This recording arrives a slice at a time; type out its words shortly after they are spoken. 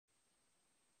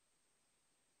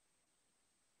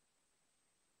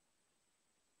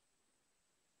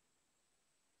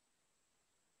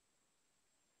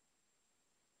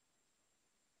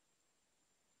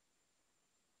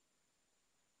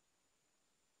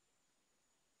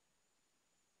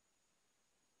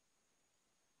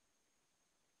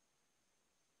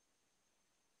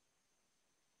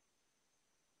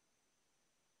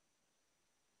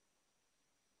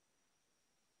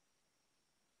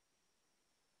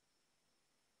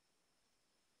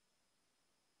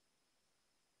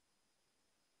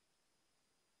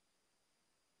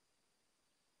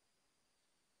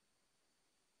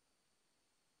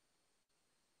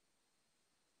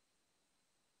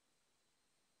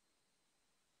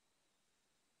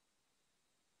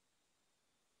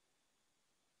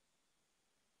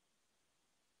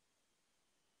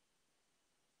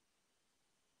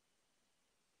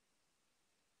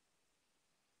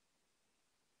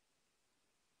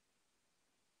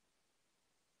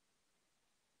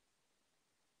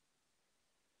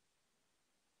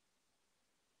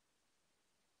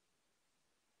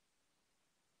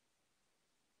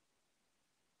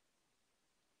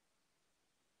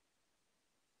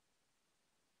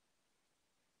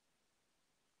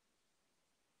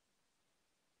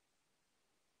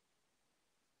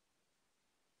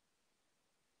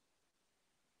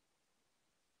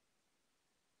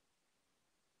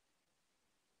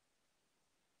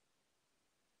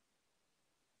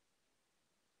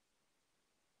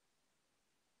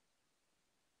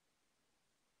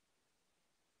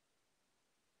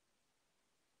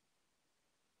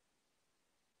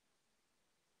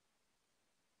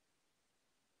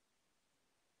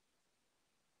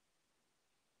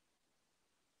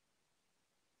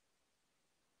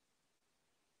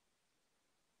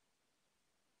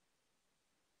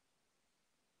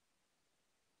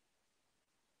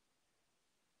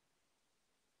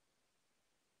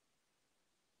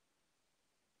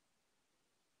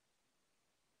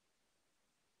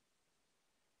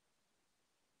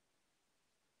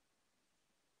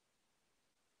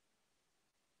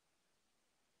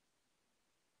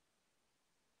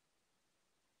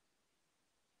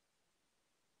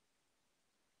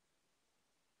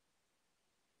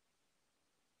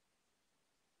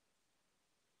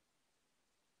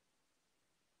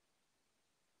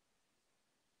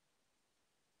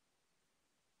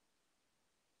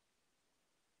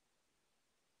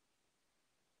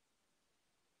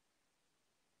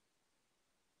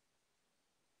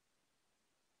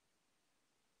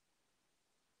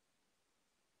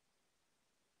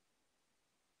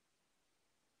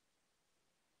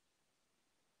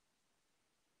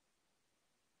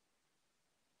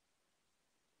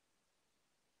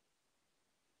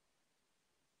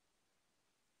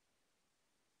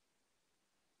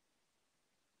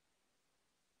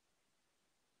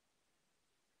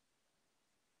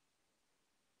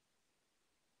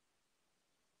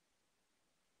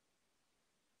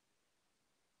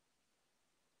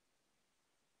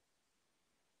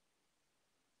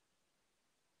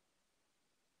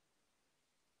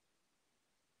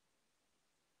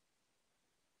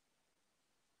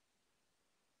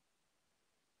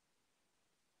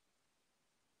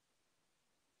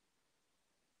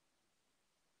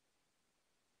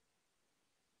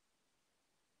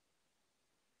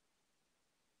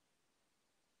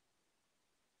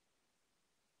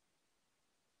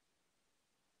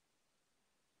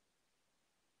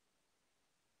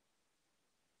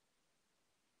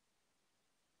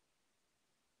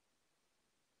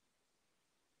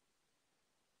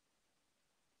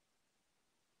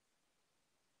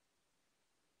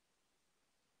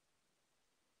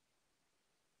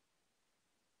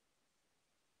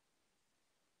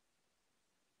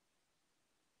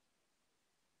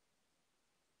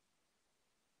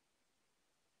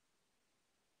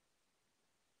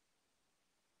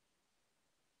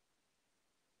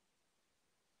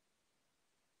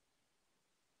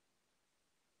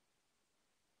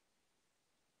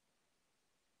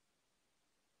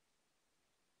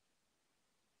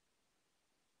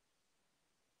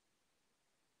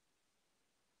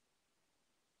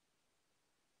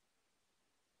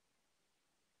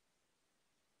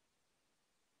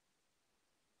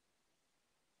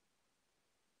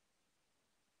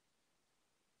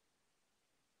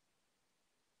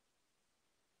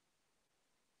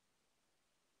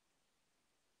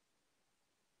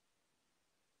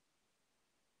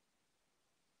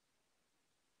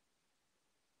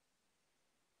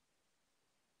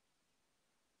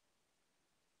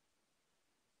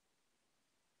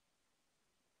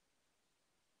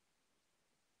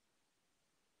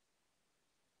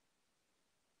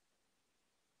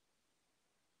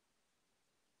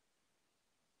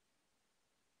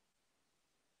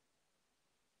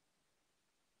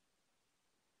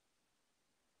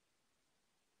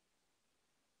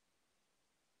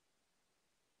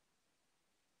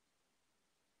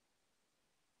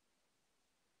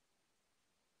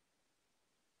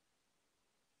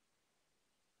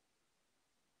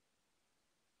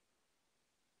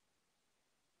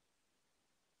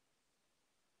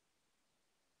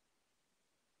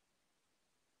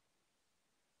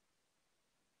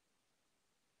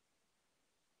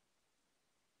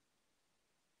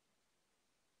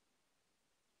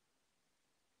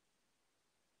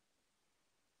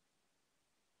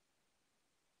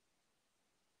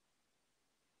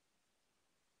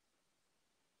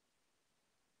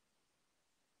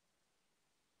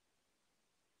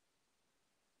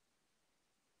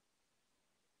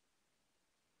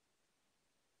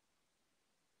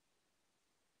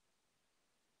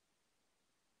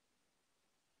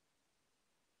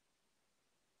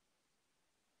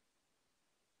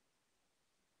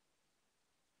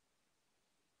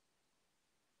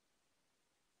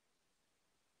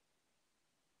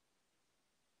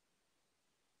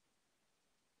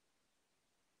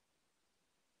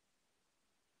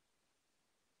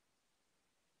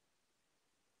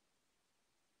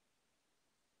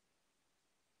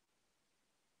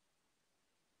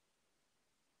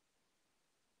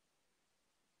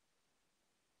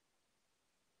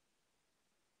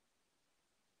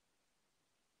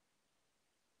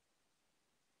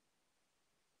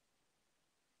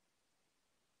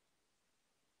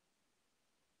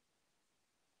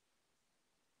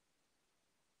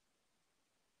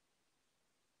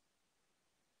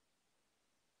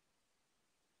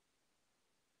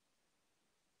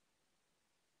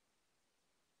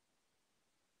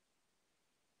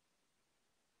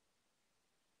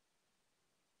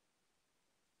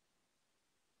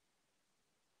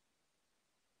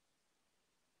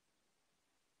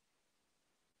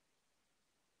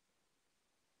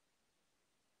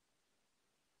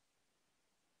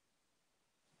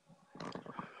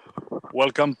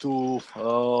Welcome to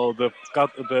the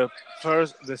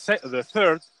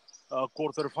third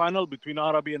quarterfinal between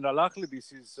Arabi and Al Ahli.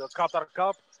 This is Qatar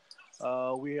Cup.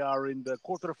 We are in the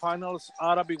quarterfinals.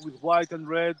 Arabi with white and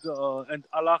red, and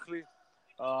Al Ahli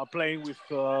playing with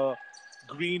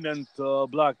green and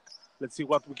black. Let's see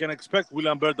what we can expect.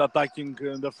 William Bird attacking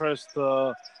in the first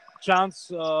chance.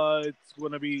 It's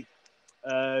going to be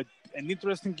an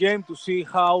interesting game to see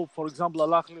how, for example,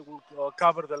 Al Ahli will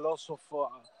cover the loss of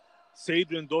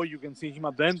Seydou, though you can see him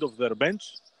at the end of their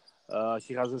bench.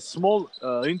 He has a small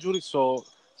injury, so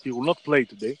he will not play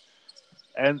today.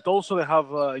 And also they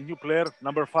have a new player,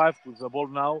 number 5, with the ball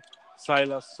now,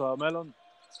 Silas Melon.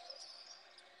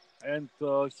 And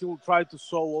he will try to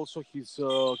show also his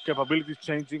capabilities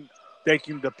changing,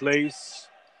 taking the place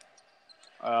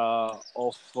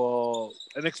of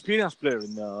an experienced player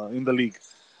in the league.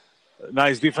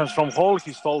 Nice defense from Hall.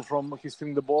 He's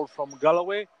stealing the ball from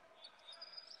Galloway.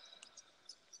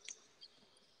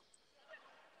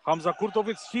 Hamza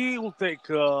Kurtovic, he will take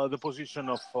the position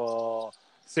of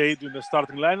Said in the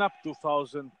starting lineup,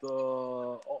 2000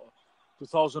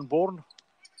 born.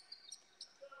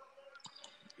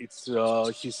 It's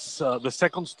the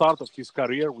second start of his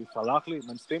career with Al Ahli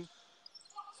men's team.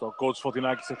 So Coach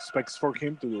Fotinakis expects for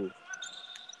him to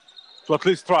at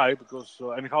least try, because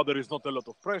anyhow there is not a lot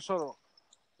of pressure.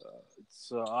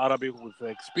 It's Arabi with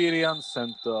experience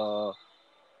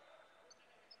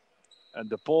and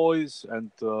the poise,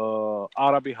 and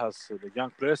Arabi has the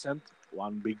young players and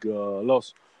one big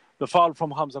loss. The foul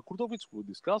from Hamza Kurtovic, we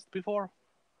discussed before.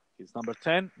 He's number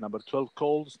 10, number 12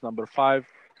 Coles, number 5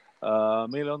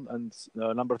 Milan, and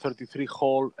number 33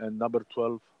 Hall, and number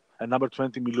 12 and number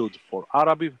 20 Milud for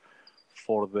Arabi,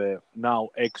 for the now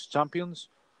ex-champions,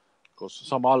 because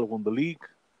Samal won the league.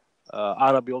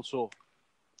 Arabi also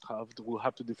will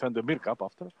have to defend the Mir Cup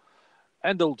after.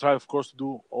 And they'll try, of course, to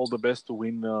do all the best to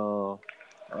win the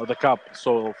cup.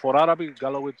 So for Arabi,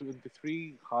 Galloway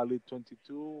 23, Khalid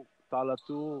 22, Tala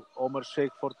 2, Omar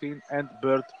Sheikh 14, and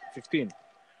Bird 15.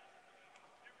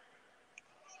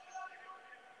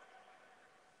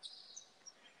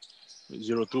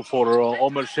 (0-2) for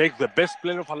Omar Sheikh, the best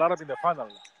player of Al Arabi in the final.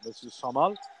 This is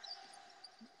Samal.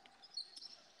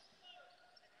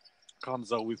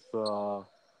 Hamza with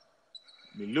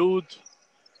Milud,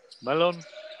 Melon.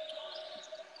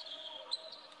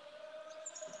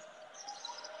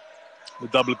 The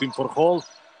double team for Hall.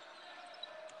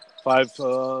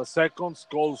 5 seconds.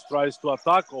 Coles tries to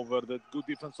attack over the good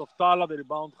defense of Tala. The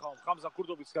rebound. Hamza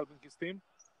Kurtovic is helping his team.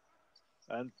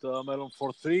 And Melon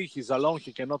for 3. He's alone.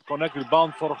 He cannot connect.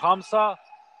 Rebound for Hamza.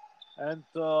 And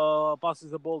passes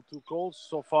the ball to Coles.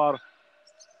 So far,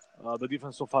 the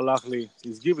defense of Al Ahli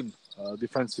is giving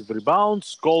defensive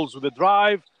rebounds. Coles with the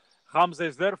drive. Hamza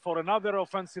is there for another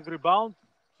offensive rebound.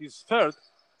 His third.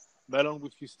 Melon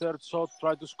with his third shot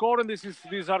tried to score, and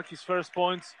these are his first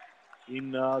points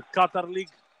in Qatar League.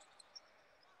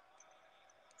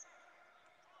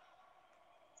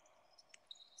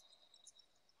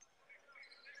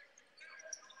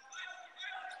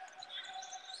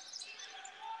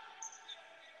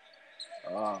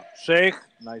 Sheikh,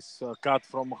 nice cut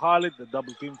from Khalid, the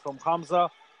double team from Hamza.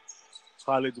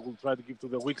 Khalid will try to give to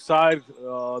the weak side.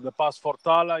 The pass for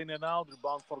Tala, in and out.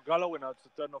 Rebound for Galloway. Now it's the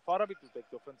turn of Arabi to take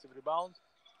the offensive rebound.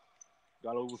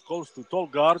 Galloway was close to tall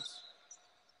guards.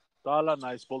 Tala,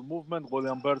 nice ball movement.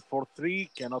 William Bird for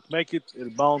 3. Cannot make it.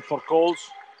 Rebound for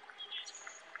Coles.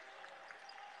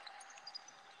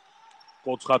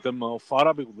 Coach Khatem of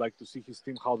Arabi would like to see his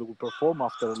team, how they will perform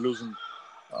after losing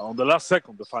on the last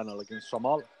second the final against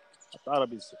Samal. But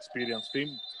Arabi's experienced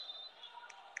team.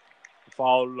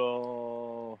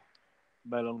 Foul,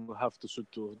 Melon will have to shoot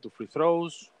 2 free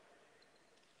throws.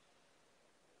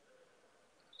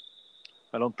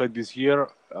 Melon played this year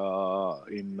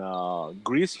in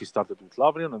Greece. He started with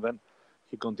Lavrion, and then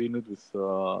he continued with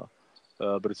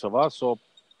Britsava. So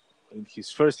in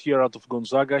his first year out of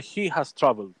Gonzaga, he has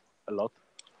traveled a lot,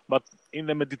 but in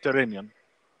the Mediterranean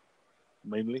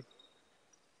mainly.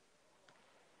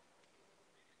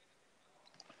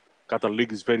 Qatar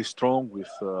League is very strong with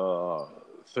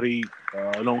 3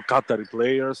 non-Qatari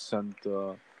players and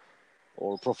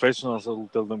or professionals, I will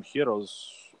tell them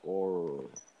heroes, or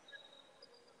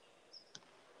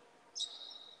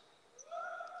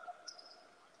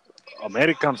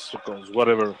Americans, because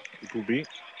whatever it will be.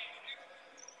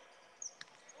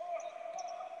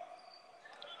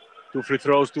 2 free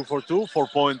throws, 2 for 2, 4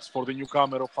 points for the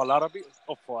newcomer of Al Arabi,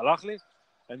 of Al Ahli,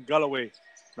 and Galloway.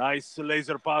 Nice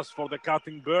laser pass for the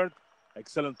cutting Bird.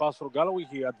 Excellent pass for Galloway.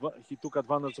 He took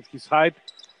advantage of his height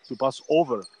to pass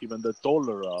over even the tall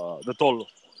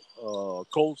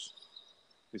Coles.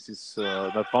 This is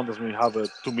the advantage when you have a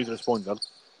 2 meters point guard.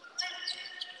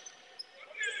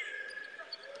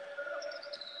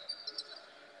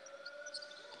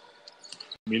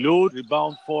 Milud,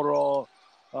 rebound for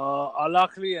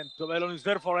Al-Ahli, and Tovelon is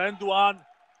there for end one.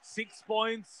 6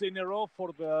 points in a row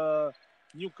for the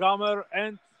newcomer,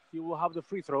 and he will have the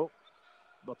free throw.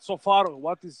 But so far,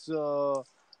 what is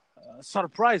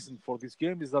surprising for this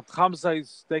game is that Hamza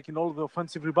is taking all the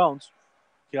offensive rebounds.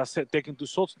 He has taken 2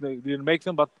 shots, they didn't make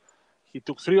them, but he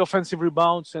took 3 offensive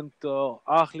rebounds, and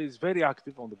Ahli is very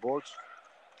active on the boards.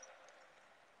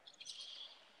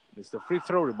 It's the free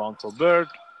throw, rebound for Bird.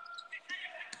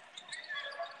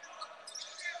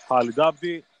 Khalid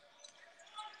Abdi.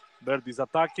 Bird is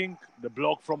attacking. The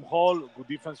block from Hall, good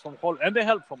defense from Hall, and the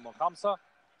help from Hamza.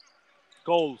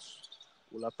 Coles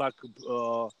will attack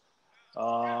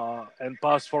and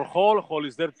pass for Hall. Hall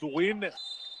is there to win.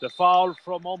 The foul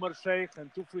from Omer Sheikh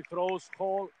and 2 free throws.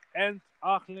 Hall and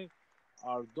Ahli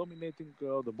are dominating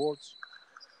the boards.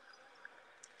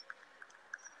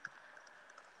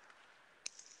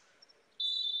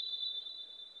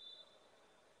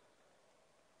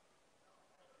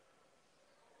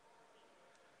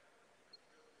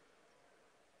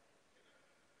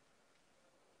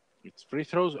 It's free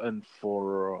throws, and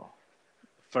for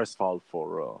first foul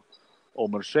for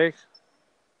Omer Sheikh.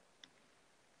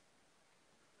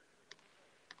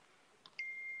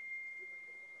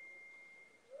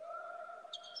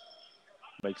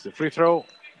 Makes the free throw.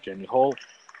 Kenny Hall.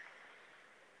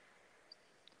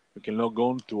 You can log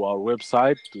on to our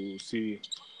website to see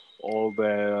all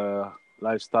the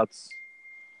live stats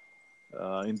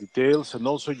in details, and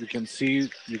also you can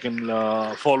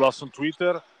follow us on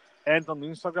Twitter and on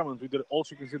Instagram. On Twitter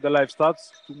also you can see the live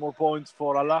stats. 2 more points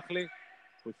for Al-Ahli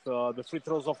with the free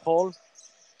throws of Hall.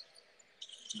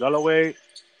 Galloway,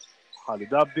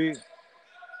 Khalid Abdi,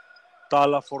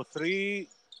 Tala for 3.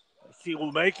 He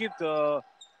will make it.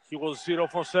 He was 0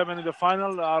 for 7 in the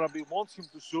final. Arabi wants him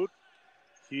to shoot.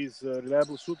 He's a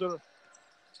reliable shooter.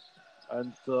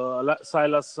 And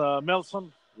Silas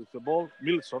Milson with the ball.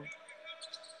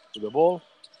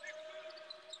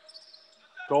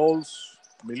 Coles,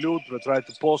 Milud, they try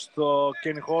to post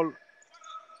Kenny Hall.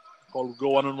 Hall will go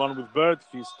one-on-one with Bird.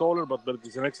 He's taller, but Bird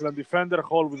is an excellent defender.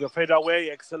 Hall with a fadeaway.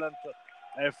 Excellent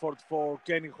effort for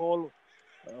Kenny Hall.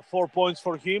 4 points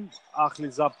for him. Ahli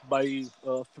is up by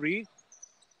 3.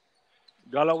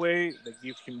 Galloway, they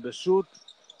give him the shoot.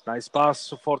 Nice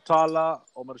pass for Tala.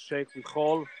 Omer Sheikh with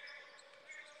Hall.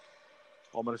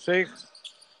 Omer Sheikh.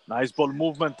 Nice ball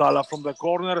movement. Tala from the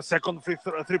corner. Second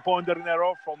three-pointer in a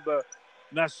row from the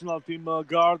national team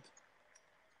guard.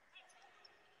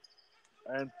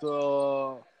 And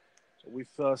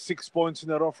with 6 points in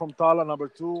a row from Tala, number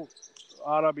 2.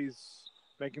 Arabi is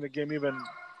making the game even.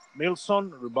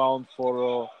 Milson, rebound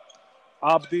for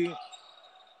Abdi.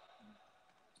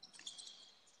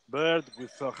 Bird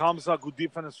with Hamza, good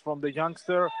defense from the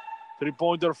youngster.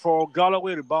 3-pointer for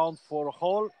Galloway, rebound for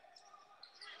Hall.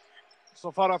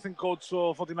 So far, I think Coach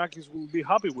Fotinakis will be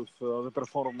happy with the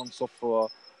performance of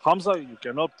Hamza. You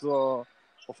cannot,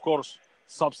 of course,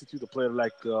 substitute a player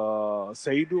like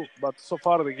Seidu, but so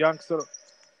far the youngster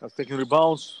has taken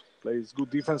rebounds, plays good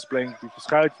defense, playing to his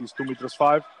height. He's 2 meters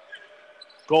 5.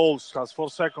 Goals, has 4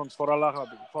 seconds for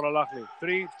Al-Ahli.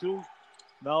 3, 2.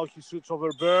 Now he shoots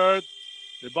over Bird.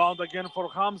 Rebound again for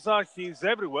Hamza. He's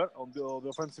everywhere on the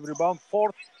offensive rebound.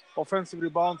 4th offensive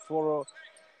rebound for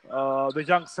the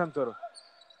young center.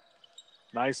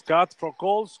 Nice cut for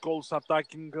Coles. Coles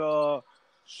attacking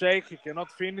Sheikh. He cannot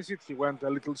finish it. He went a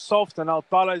little soft, and now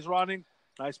Tala is running.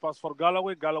 Nice pass for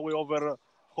Galloway. Galloway over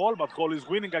Hall, but Hall is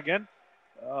winning again.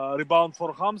 Rebound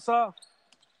for Hamza.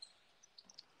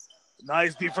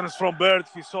 Nice defense from Bird.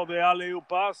 He saw the alley-oop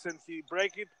pass and he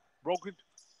broke it.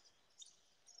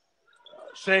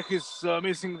 Sheikh is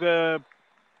missing the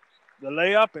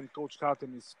layup, and Coach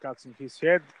Hatem is catching his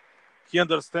head. He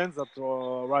understands that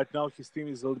right now his team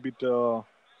is a little bit,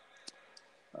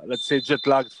 let's say,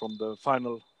 jet-lagged from the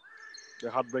final, the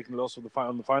heartbreaking loss of the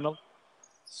final.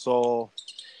 So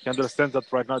he understands that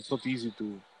right now it's not easy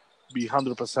to be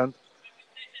 100%.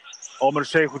 Omer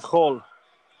Sheikh with Hall.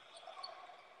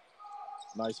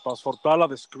 Nice pass for Tala.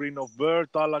 The screen of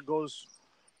Bird. Tala goes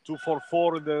 2 for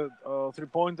 4 in the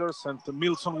 3-pointers, and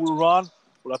Milson will run.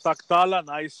 Will attack Tala.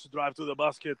 Nice drive to the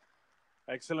basket.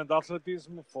 Excellent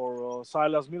athleticism for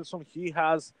Silas Milson. He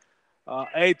has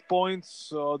 8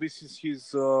 points. This is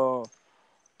his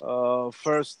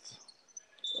first.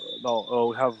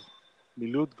 We have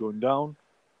Milud going down.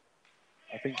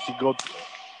 I think he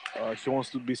wants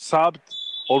to be subbed.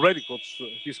 Already,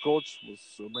 his coach was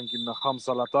bringing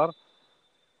Hamza Latar,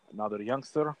 another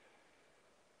youngster.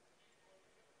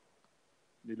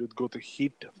 Milud got a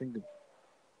hit, I think.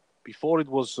 Before it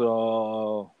was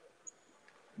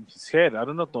in his head. I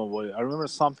do not know. I remember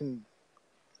something.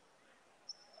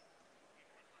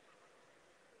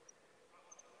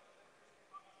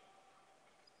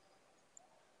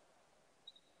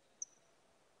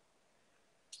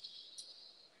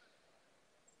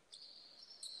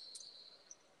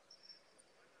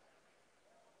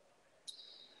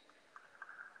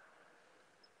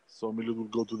 So Milud will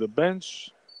go to the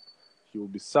bench. He will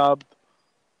be subbed.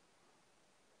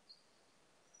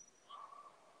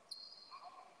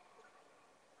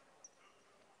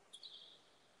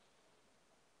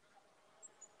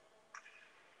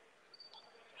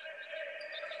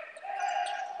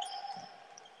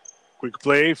 Quick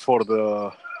play for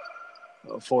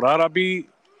Arabi.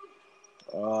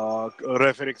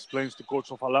 Referee explains to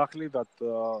coach of Al-Ahli that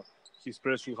his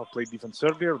players should have played defense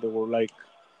earlier. They were like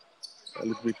a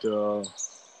little bit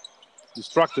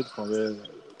distracted from the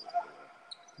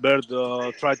Bird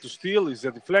tried to steal. Is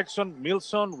a deflection.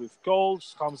 Milson with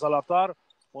Coles. Hamza Latar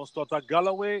wants to attack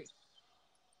Galloway.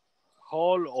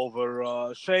 Hall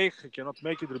over Sheikh. He cannot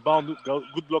make it. Rebound.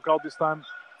 Good block out this time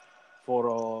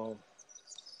for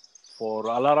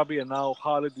Al Arabi. And now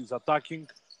Khalid is attacking.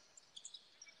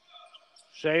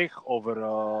 Sheikh over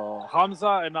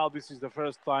Hamza. And now this is the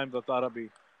first time that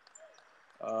Arabi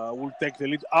will take the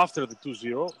lead after the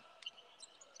 2-0.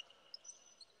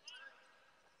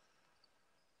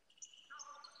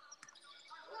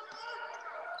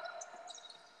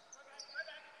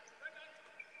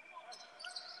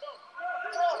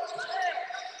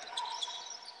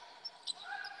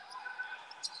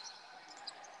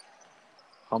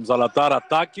 Hamza Latar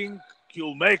attacking.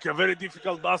 He'll make a very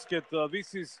difficult basket.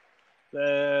 This is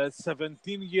the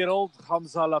 17-year-old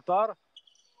Hamza Latar.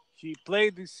 He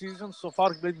played this season. So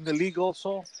far, he played in the league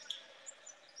also.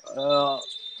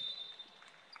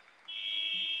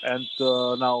 And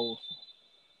now,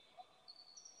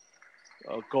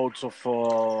 coach of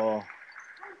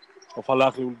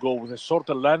Al-Ahli will go with a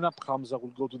shorter lineup. Hamza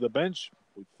will go to the bench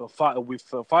with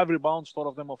 5 rebounds, 4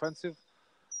 of them offensive.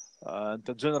 And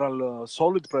a general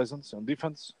solid presence on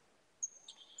defense.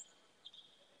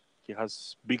 He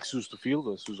has big shoes to fill,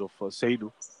 the shoes of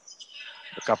Seydou,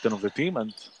 the captain of the team,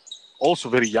 and also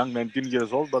very young, 19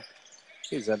 years old, but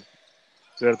he's a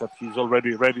player that he's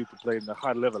already ready to play in a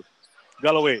high level.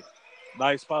 Galloway,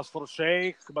 nice pass for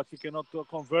Sheikh, but he cannot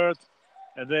convert.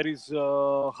 And there is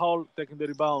Hall taking the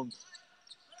rebound.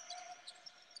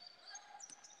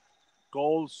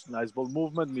 Goals, nice ball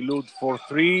movement. Milud for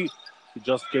 3. He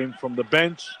just came from the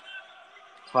bench.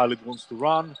 Khalid wants to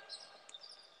run.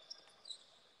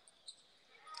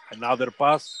 Another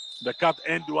pass. The cut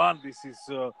end one. This is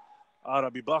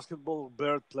Arabi basketball.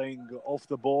 Bird playing off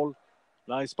the ball.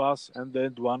 Nice pass and the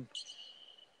end one.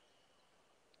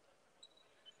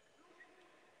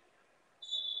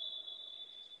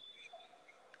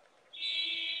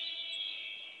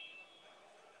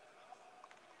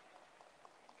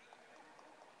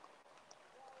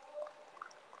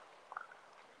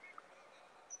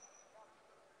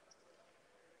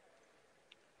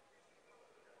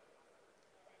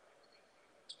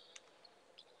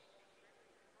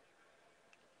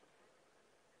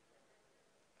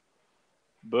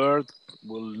 Bird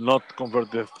will not convert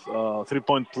the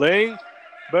 3-point play.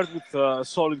 Bird with a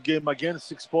solid game again,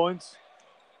 6 points.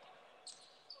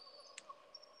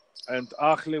 And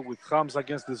Ahli with Hamza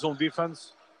against the zone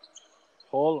defense.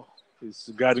 Hall is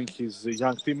guiding his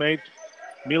young teammate.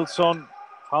 Milson,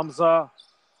 Hamza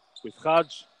with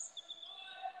Haj.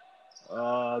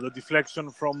 The deflection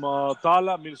from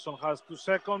Tala. Milson has 2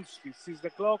 seconds. He sees the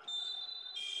clock.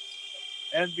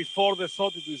 And before the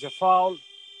shot, it is a foul.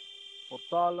 For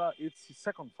Tala, it's his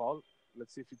second foul.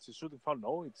 Let's see if it's a shooting foul.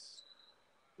 No, it's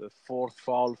the 4th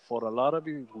foul for Al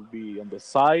Arabi. It will be on the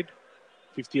side.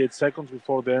 58 seconds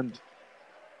before the end.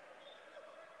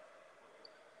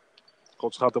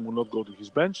 Coach Hatem will not go to his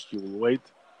bench. He will wait.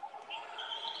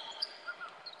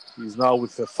 He's now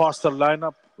with a faster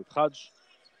lineup with Haj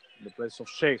in the place of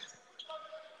Sheikh.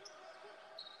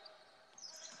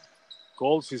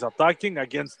 Coles is attacking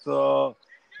against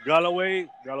Galloway.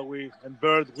 Galloway and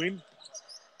Bird win.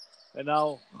 And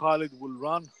now Khalid will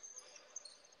run.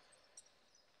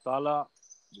 Tala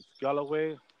with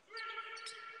Galloway.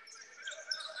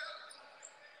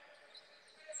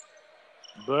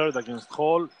 Bird against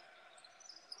Hall.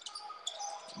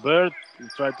 Bird will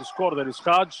try to score. There is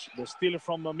Haj. The steal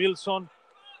from Milson.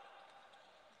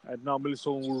 And now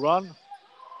Milson will run.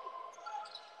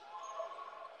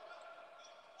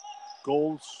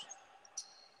 Goals.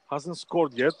 Hasn't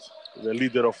scored yet. The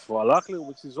leader of Al-Ahli,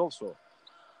 which is also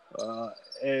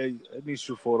an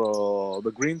issue for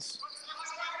the Greens.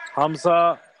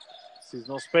 Hamza sees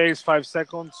no space, 5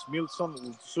 seconds. Milson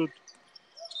will shoot.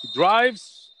 He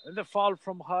drives, and the foul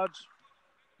from Hodge.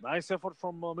 Nice effort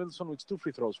from Milson with 2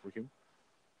 free throws for him.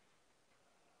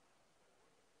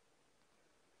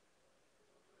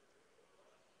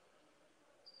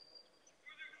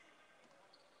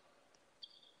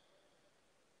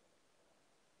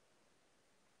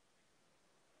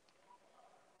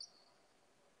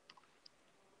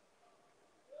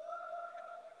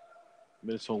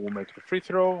 Milson will make the free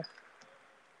throw.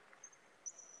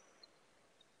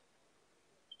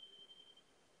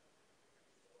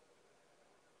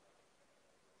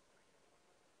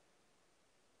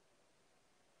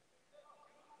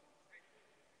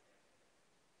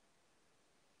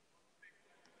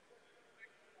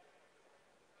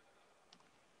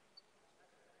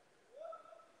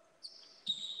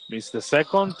 Missed the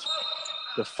second.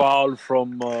 The foul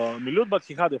from Milud, but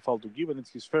he had a foul to give, and it's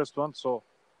his first one. So,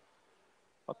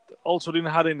 but also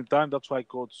didn't have any time. That's why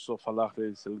Coach Falah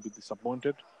is a little bit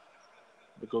disappointed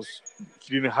because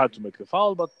he didn't have to make the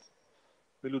foul, but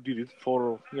Milud did it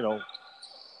for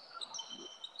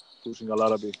pushing Al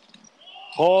Arabi.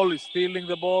 Hall is stealing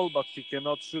the ball, but he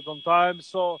cannot shoot on time.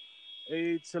 So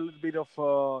it's a little bit of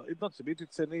it's not a bit.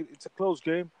 It's a close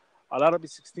game. Al Arabi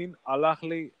 16, Al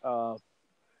Ahli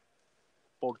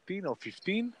 14 or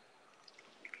 15.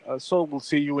 So we'll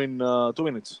see you in 2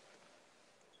 minutes.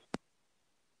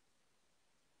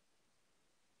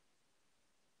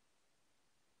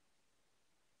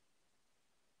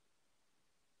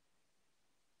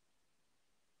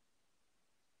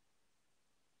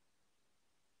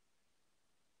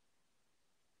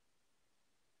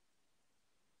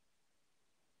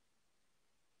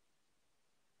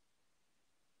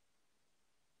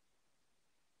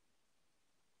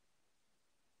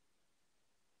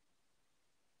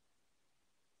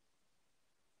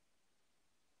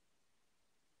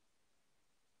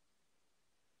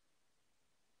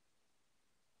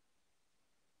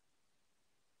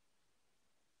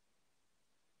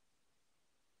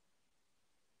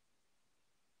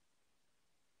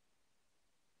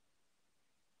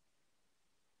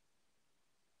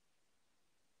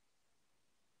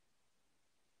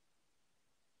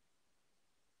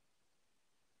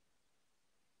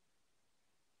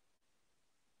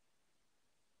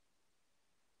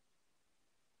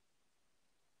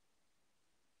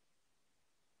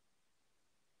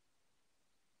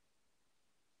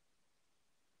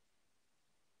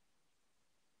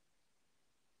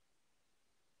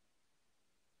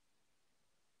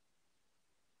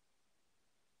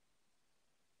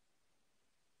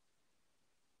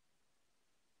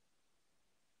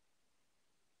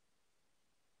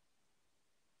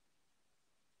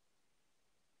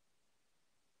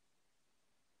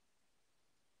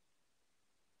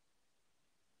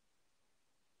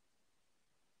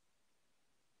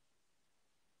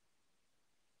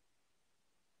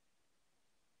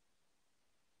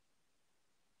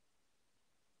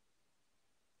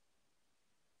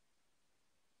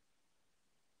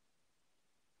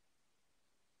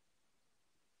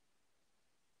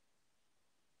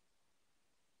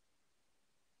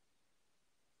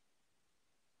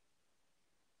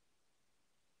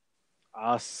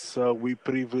 As we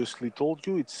previously told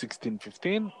you, it's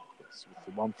 16-15.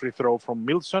 With one free throw from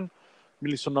Milson.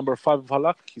 Milson, number 5 of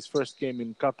Halak, his first game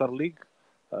in Qatar League.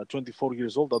 24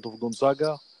 years old, out of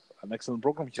Gonzaga. An excellent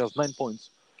program. He has 9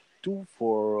 points. 2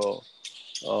 for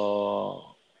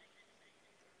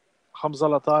Hamza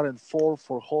Latar and 4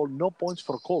 for Hall. No points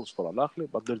for calls for Al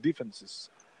Ahly, but their defense is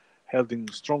holding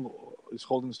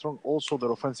strong. Also,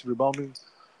 their offensive rebounding.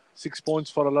 6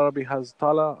 points for Al Arabi has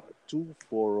Tala, 2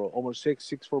 for Omar Sheikh,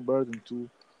 6 for Bird, and 2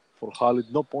 for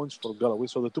Khalid. No points for Galawi.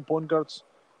 So the 2 point guards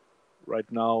right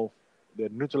now, they're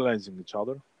neutralizing each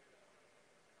other.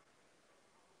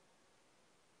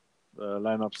 The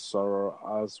lineups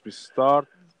are as we start.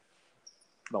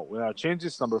 No, we are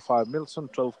changes. Number 5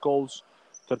 Milson, 12 goals,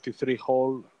 33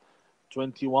 Hall,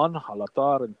 21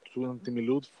 Halatar, and 20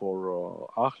 Milud for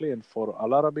Ahli, and for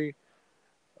Al Arabi,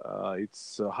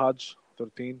 it's Hajj,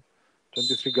 13,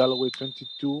 23 Galloway,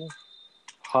 22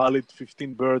 Khalid,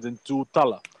 15 Bird, and 2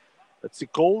 Tala. Let's see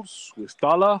goals with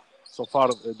Tala. So far,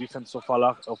 the defense of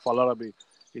Al Arabi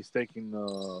is taking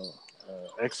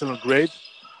excellent grade,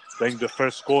 playing the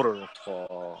first quarter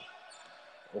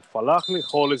of Al Ahly.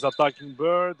 Hall is attacking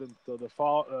Bird, and the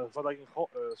foul, attacking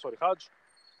Hajj,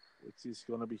 which is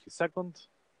going to be his second,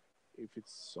 if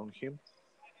it's on him.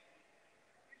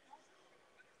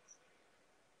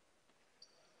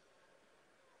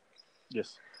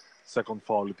 Yes, second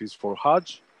foul it is for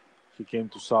Hajj. He came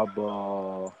to sub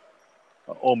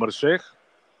Omar Sheikh.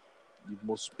 Need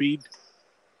more speed.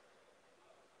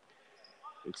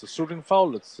 It's a shooting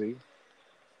foul. Let's see.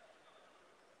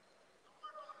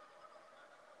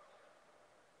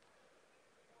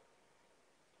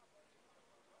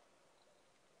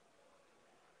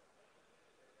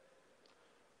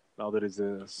 Now there is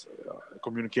a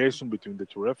communication between the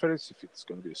two referees if it's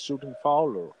going to be a shooting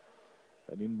foul or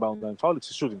an inbound line foul. It's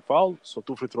a shooting foul, so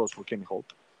 2 free throws for Kenny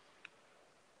Holt.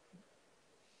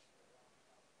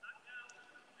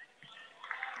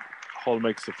 Hall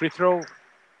makes a free throw.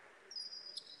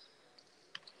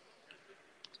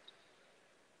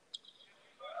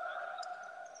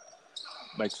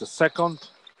 Makes a second.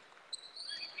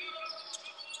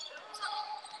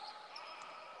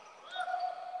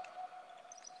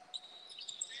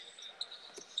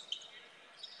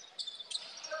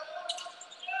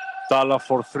 Tala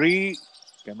for 3.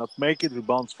 Cannot make it.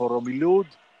 Rebound for Romilud.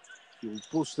 He will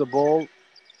push the ball,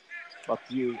 but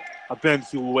at the end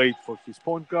he will wait for his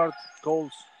point guard.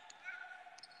 Calls.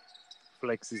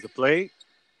 Flexes the play.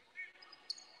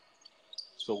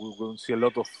 So we're going to see a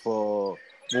lot of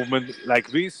movement like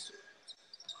this.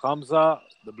 Hamza,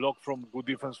 the block from good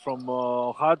defense from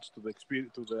Hadj to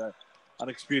the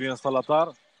unexperienced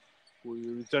Alatar.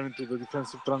 We return to the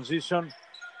defensive transition.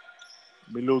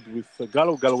 Milud with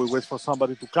Galloway. Galloway waits for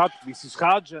somebody to cut. This is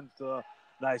Hadj and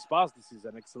nice pass. This is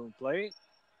an excellent play.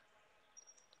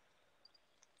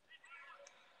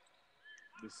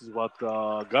 This is what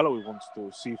Galloway wants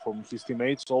to see from his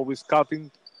teammates. Always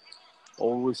cutting,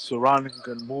 always running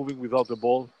and moving without the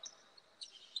ball.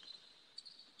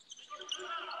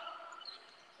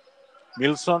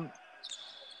 Milson.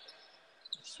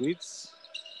 Sweets.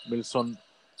 Milson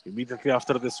immediately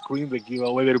after the screen. They give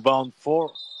away the rebound for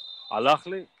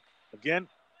Ahli. Again,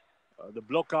 the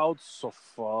blockouts of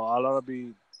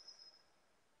Arabi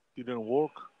didn't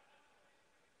work.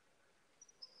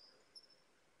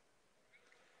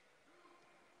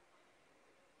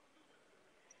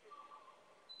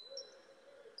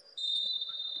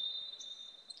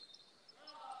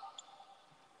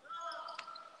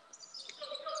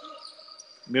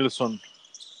 Milson,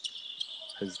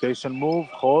 hesitation move,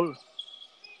 Hall.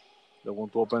 They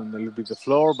want to open a little bit the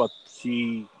floor, but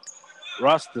he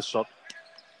rushed the shot.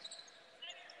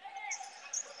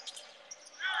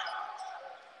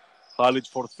 Khalid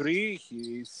for 3.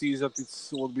 He sees that it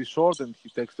will be short and he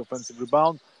takes the offensive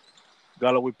rebound.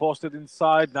 Galloway posted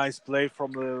inside. Nice play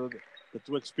from the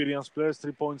two experienced players.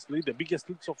 3 points lead. The biggest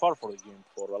lead so far for the game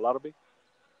for Arabi.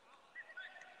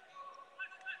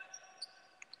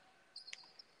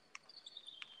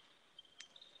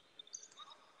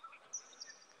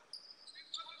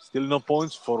 Still no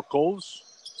points for Coles.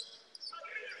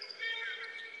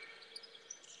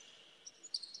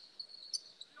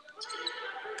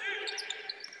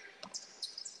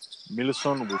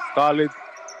 Milson with Khalid.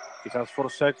 He has 4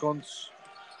 seconds.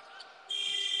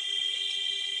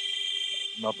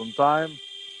 Not on time.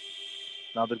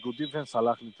 Another good defense.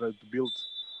 Ahli tried to build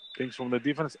things from the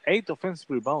defense. 8 offensive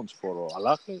rebounds for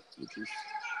Ahli, which is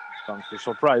kind of a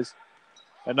surprise.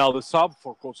 And now the sub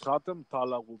for Coach Hatem.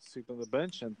 Tala will sit on the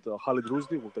bench and Khalid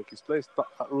Rusdi will take his place.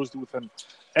 Rusdi with an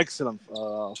excellent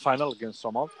final against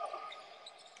Samal.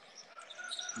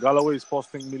 Galloway is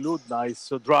posting Milud.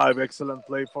 Nice drive. Excellent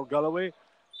play for Galloway.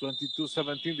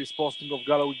 22-17. This posting of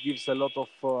Galloway gives a lot of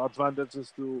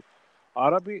advantages to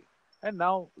Arabi. And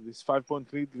now this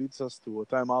 5-point lead leads us to a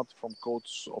timeout from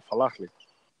coach of Ahli.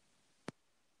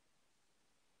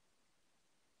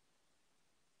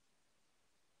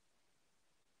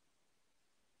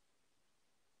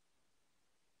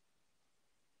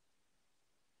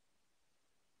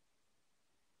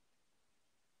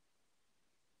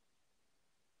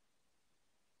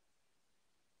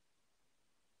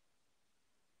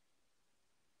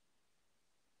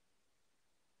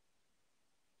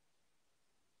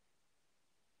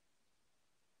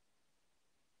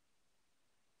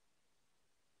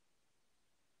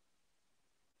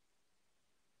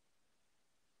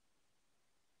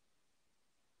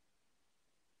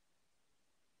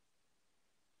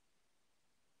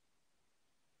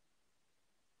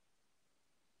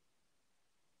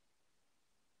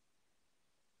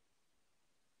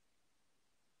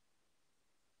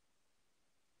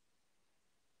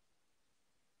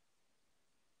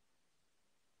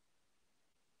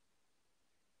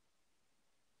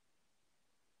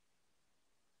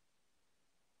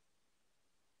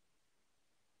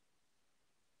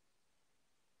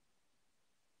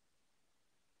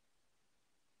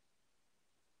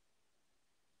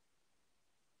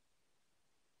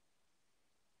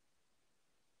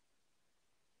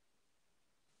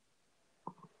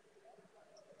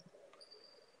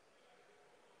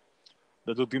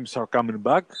 The two teams are coming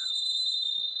back.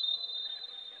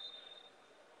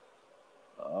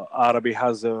 Arabi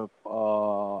has a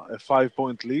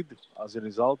 5-point lead as a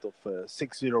result of a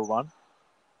 6-0 run,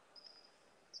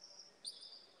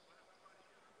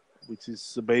 which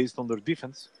is based on their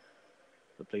defense.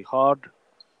 They play hard.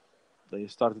 They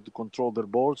started to control their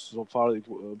boards so far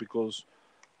because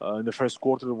in the first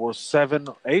quarter there were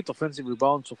 8 offensive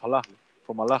rebounds of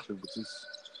from Al Ahly, which is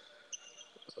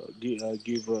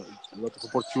give a lot of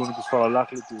opportunities for Al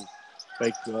Ahly to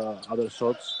make other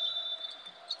shots.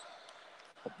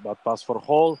 But pass for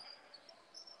Hall.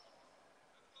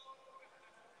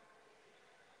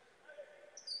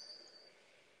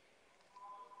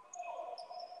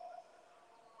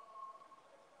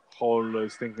 Hall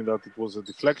is thinking that it was a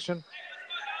deflection,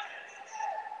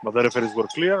 but the referees were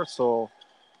clear. So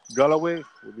Galloway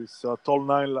with this tall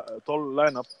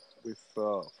lineup with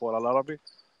for Al Arabi.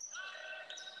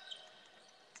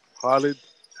 Khalid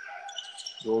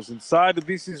goes inside.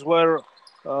 This is where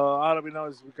Arabi now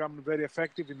is becoming very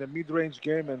effective in the mid-range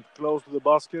game and close to the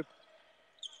basket.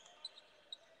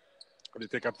 They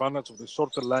take advantage of the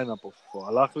shorter lineup of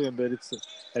Al Ahly, and then it's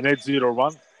an 8-0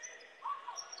 run.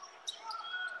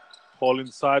 Hall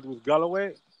inside with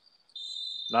Galloway.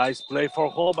 Nice play for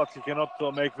Hall, but he cannot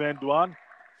make the end one.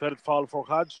 Third foul for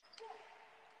Hajj.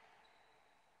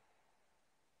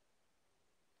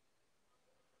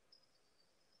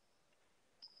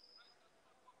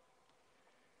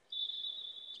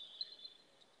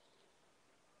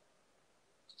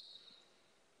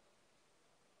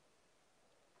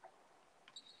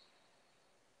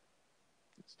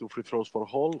 It's 2 free throws for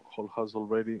Hall. Hall has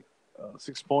already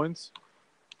 6 points.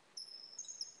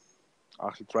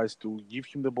 Ahli tries to give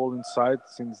him the ball inside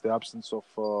since the absence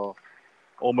of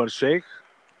Omar Sheikh.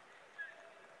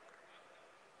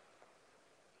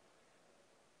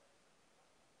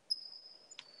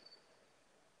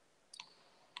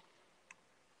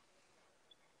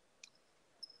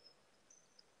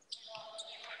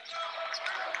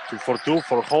 Two for two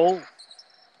for Hall.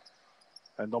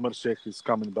 And Omar Sheikh is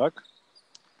coming back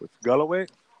with Galloway.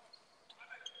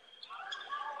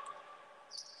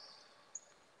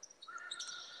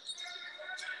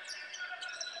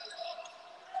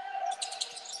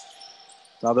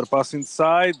 Another pass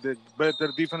inside. The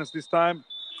better defense this time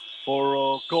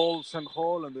for Coles and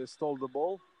Hall, and they stole the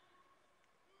ball.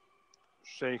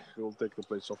 Sheikh will take the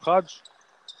place of Hajj.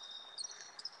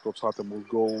 Coach Hatem will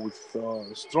go with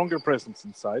a stronger presence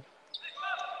inside.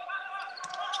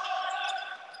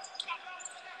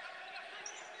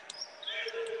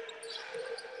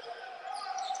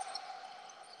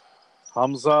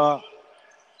 Hamza,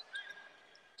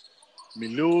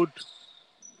 Milud,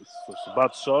 this was a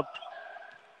bad shot.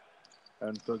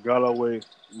 And Galloway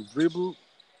will dribble.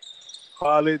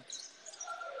 Khalid.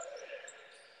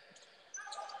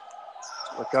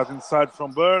 The cut inside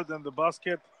from Bird and the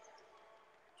basket.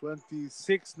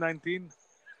 26-19.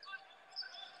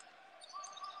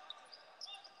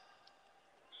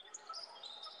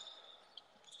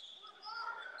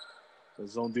 The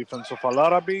zone defense of Al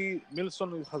Arabi.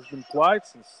 Milson has been quiet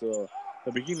since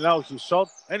the beginning. Now he shot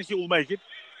and he will make it.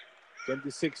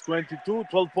 26-22,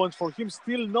 12 points for him.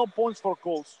 Still no points for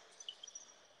Coles.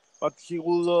 But he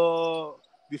will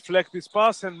deflect this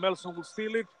pass and Melson will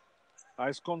steal it.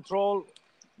 Nice control.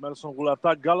 Melson will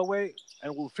attack Galloway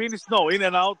and will finish. No, in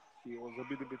and out. He was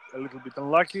a little bit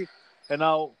unlucky. And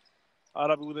now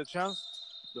Arabi with a chance.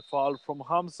 The foul from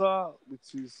Hamza,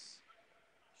 which is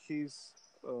his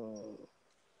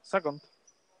second.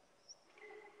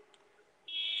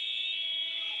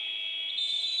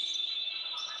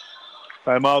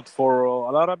 Timeout for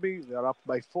Al Arabi. They are up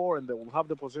by 4 and they will have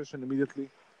the possession immediately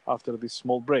after this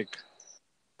small break.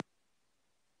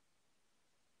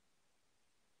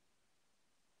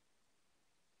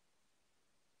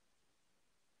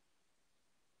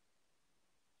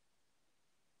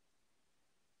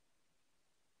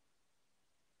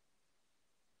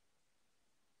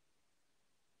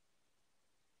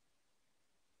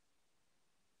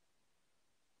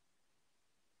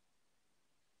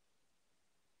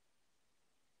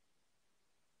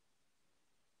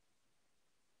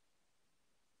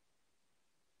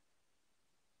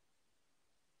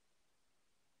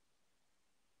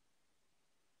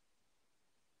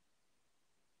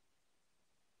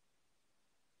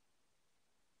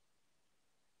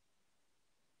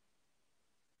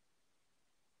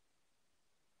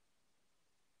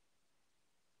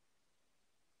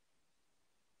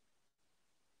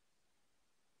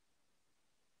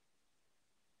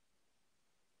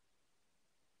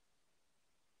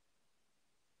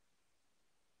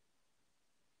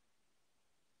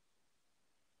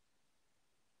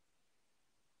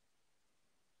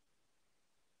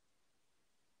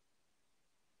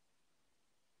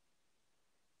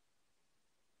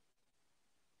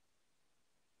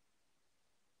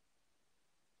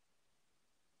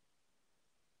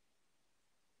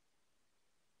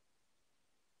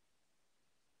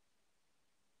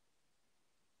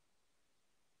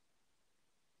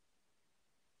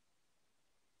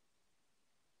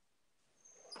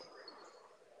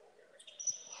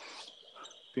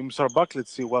 Teams are back.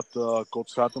 Let's see what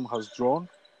Coach Khatam has drawn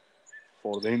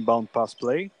for the inbound pass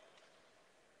play.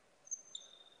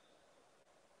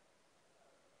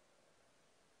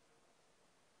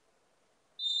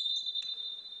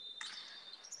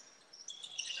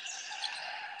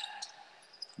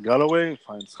 Galloway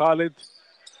finds Khalid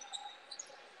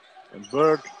and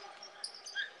Bird.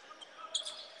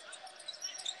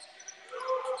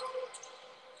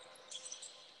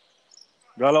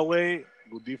 Galloway,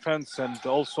 good defense, and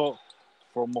also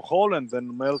from Hall, and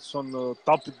then Melson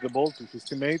tapped the ball to his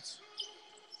teammates.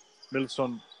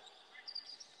 Melson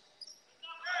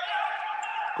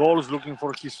calls looking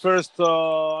for his first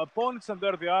points, and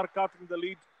there they are, cutting the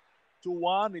lead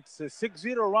 2-1. It's a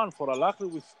 6-0 run for Al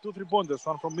Ahly with 2 3-pointers,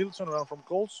 one from Milson, one from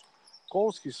Coles.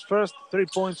 Coles, his first 3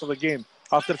 points of the game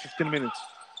after 15 minutes.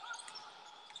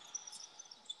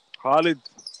 Khalid,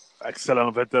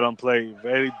 excellent veteran play,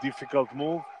 very difficult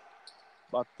move,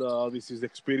 but this is the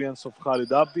experience of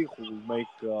Khalid Abdi, who will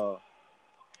make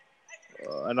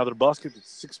another basket.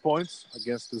 It's 6 points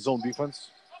against the zone defense.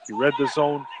 He read the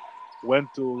zone, went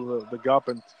to the gap,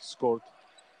 and scored.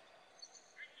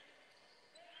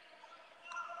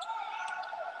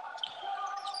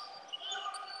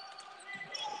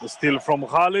 The steal from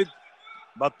Khalid,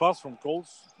 bad pass from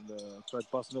Coles. The threat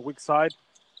pass on the weak side.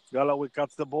 Galloway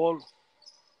cuts the ball,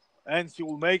 and he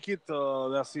will make it.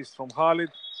 The assist from Khalid.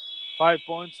 5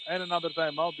 points and another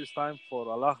timeout, this time for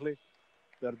Al Ahly.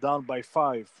 They're down by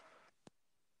 5.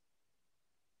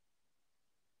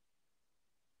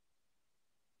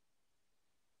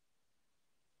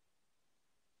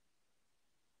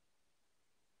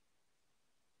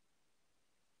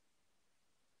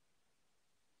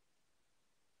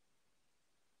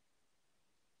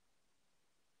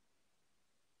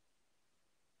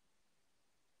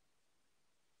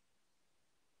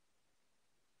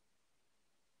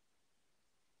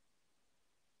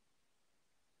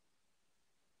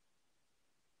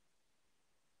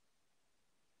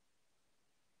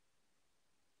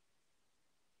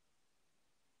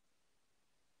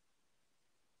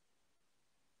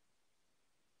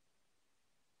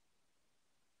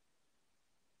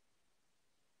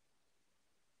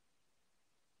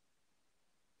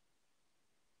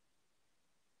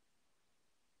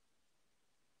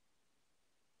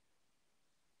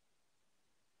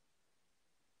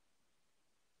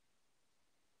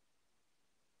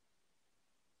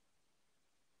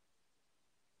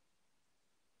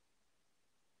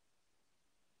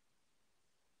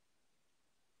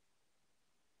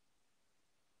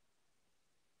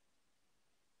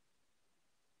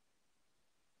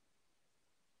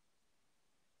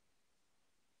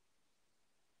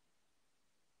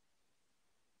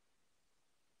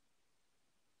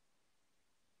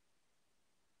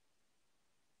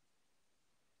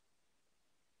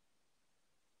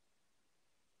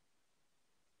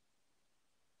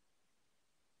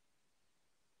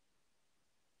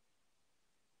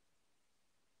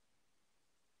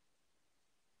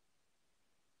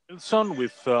 Wilson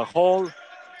with Hall.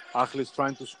 Ahly is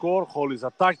trying to score. Hall is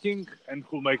attacking, and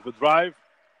who'll make the drive.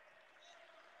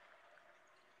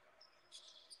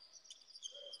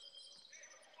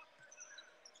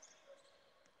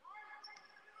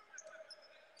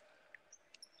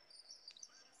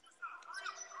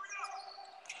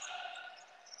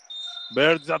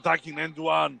 Birds attacking end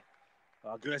one.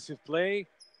 Aggressive play.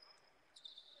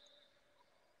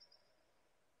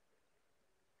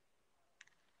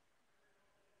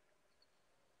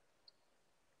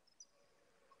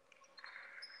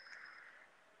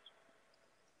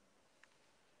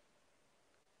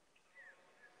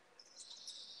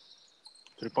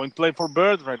 Three-point play for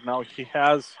Bird. Right now he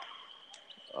has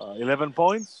 11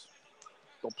 points.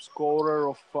 Top scorer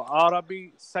of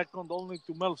Arabi, second only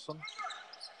to Melson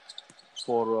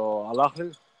for Al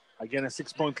Ahly. Again, a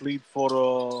 6-point lead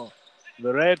for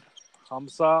the Red.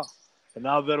 Hamza,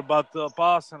 another bad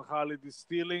pass, and Khalid is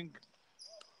stealing.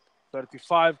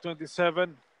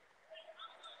 35-27.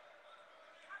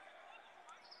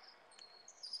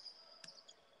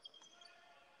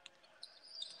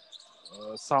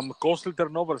 Some costly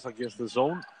turnovers against the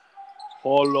zone.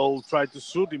 Hall tried to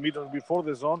shoot immediately before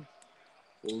the zone.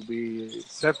 Will be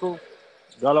settled.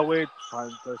 Galloway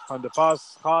trying to find the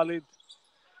pass. Khalid.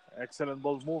 Excellent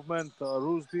ball movement.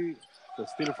 Rusdi. The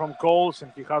steal from Coles,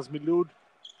 and he has Milud.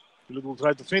 Milud will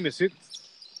try to finish it.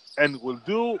 And will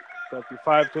do.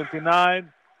 35-29.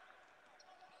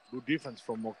 Good defense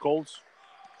from Coles.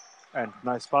 And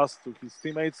nice pass to his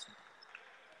teammates.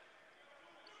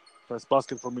 First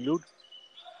basket for Milud.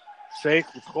 Sheikh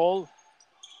with Hall.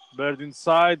 Bird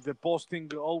inside. The posting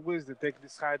always. They take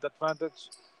this height advantage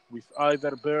with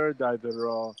either Bird, either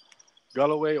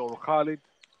Galloway or Khalid.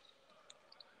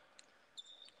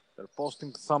 They're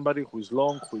posting somebody who is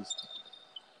long, who is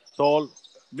tall.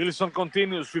 Milson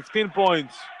continues, 15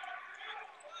 points.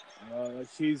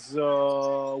 He's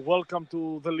welcome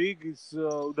to the league is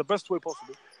the best way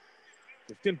possible.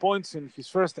 15 points in his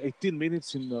first 18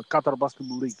 minutes in Qatar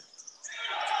Basketball League.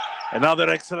 Another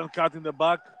excellent cut in the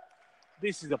back.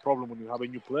 This is the problem when you have a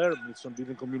new player. Milson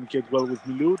didn't communicate well with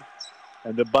Milud.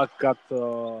 And the back cut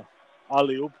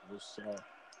alley-oop was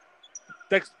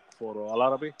text for Al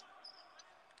Arabi.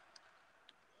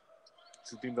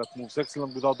 It's a team that moves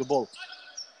excellent without the ball.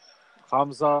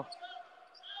 Hamza,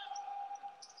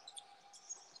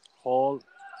 Hall,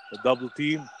 a double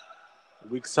team,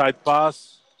 weak side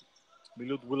pass.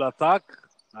 Milud will attack.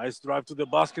 Nice drive to the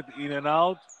basket, in and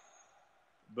out.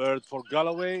 Bird for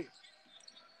Galloway.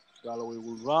 Galloway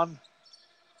will run.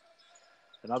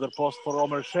 Another post for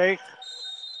Omer Sheikh.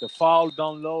 The foul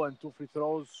down low and 2 free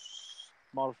throws.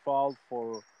 Smart foul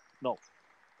for, no,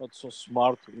 not so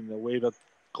smart in the way that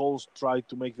Coles tried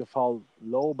to make the foul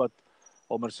low, but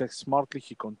Omer Sheikh smartly,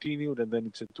 he continued, and then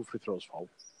it's a 2 free throws foul.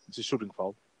 It's a shooting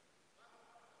foul.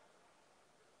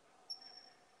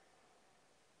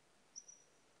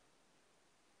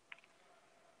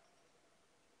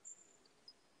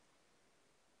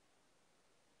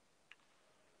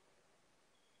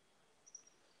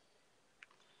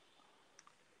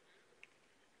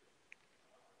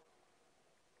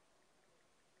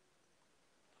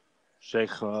 Sheikh,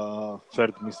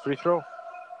 third missed free throw.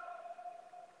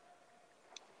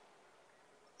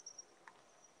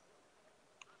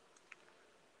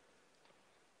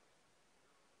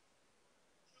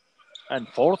 And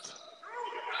fourth.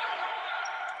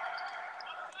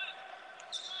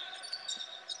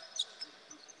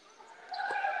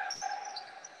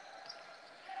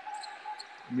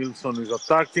 Milson is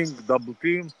attacking, double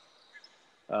team.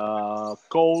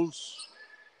 Coles.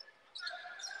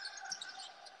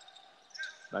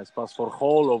 Nice pass for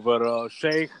Hall over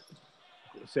Sheikh.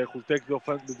 Sheikh will take the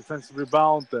defensive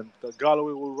rebound, and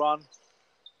Galloway will run.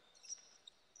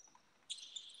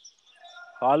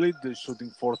 Khalid is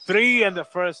shooting for 3, and the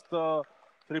first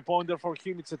three-pointer for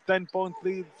him. It's a 10-point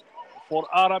lead for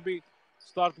Arabi,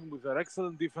 starting with their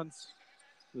excellent defense.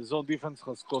 The zone defense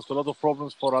has caused a lot of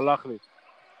problems for Al Ahli.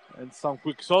 And some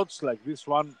quick shots like this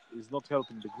one is not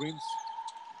helping the Greens.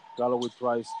 Galloway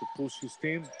tries to push his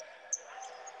team.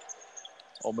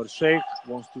 Omer Sheikh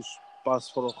wants to pass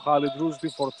for Khalid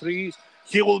Rusdi for 3.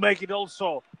 He will make it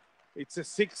also. It's a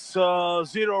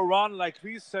 6-0 run like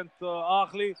this, and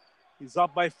Ahli is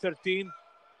up by 13.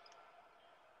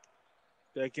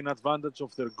 Taking advantage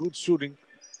of their good shooting.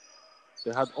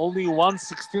 They had only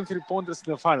 16 three-pointers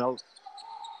in the final.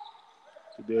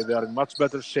 Today they are in much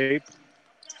better shape.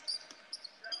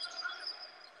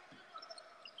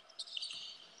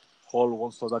 Hall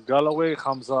wants to attack Galloway.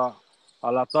 Hamza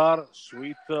Alatar,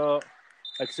 sweet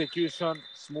execution,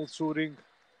 smooth shooting.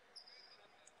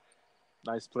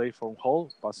 Nice play from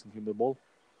Hall, passing him the ball.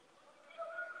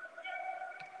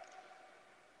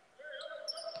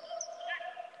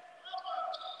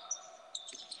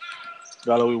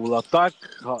 Galloway will attack.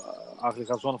 Ahli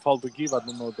has one foul to give. I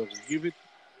don't know if they will give it.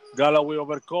 Galloway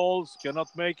over Coles, cannot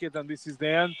make it, and this is the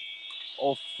end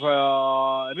of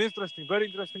an interesting, very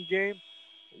interesting game,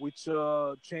 which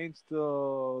changed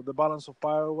the balance of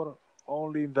power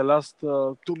only in the last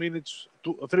 3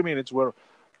 minutes, where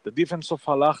the defense of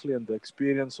Al Ahly and the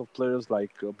experience of players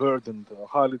like Bird and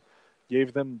Khalid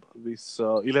gave them this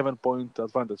 11-point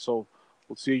advantage. So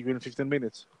we'll see you in 15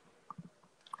 minutes.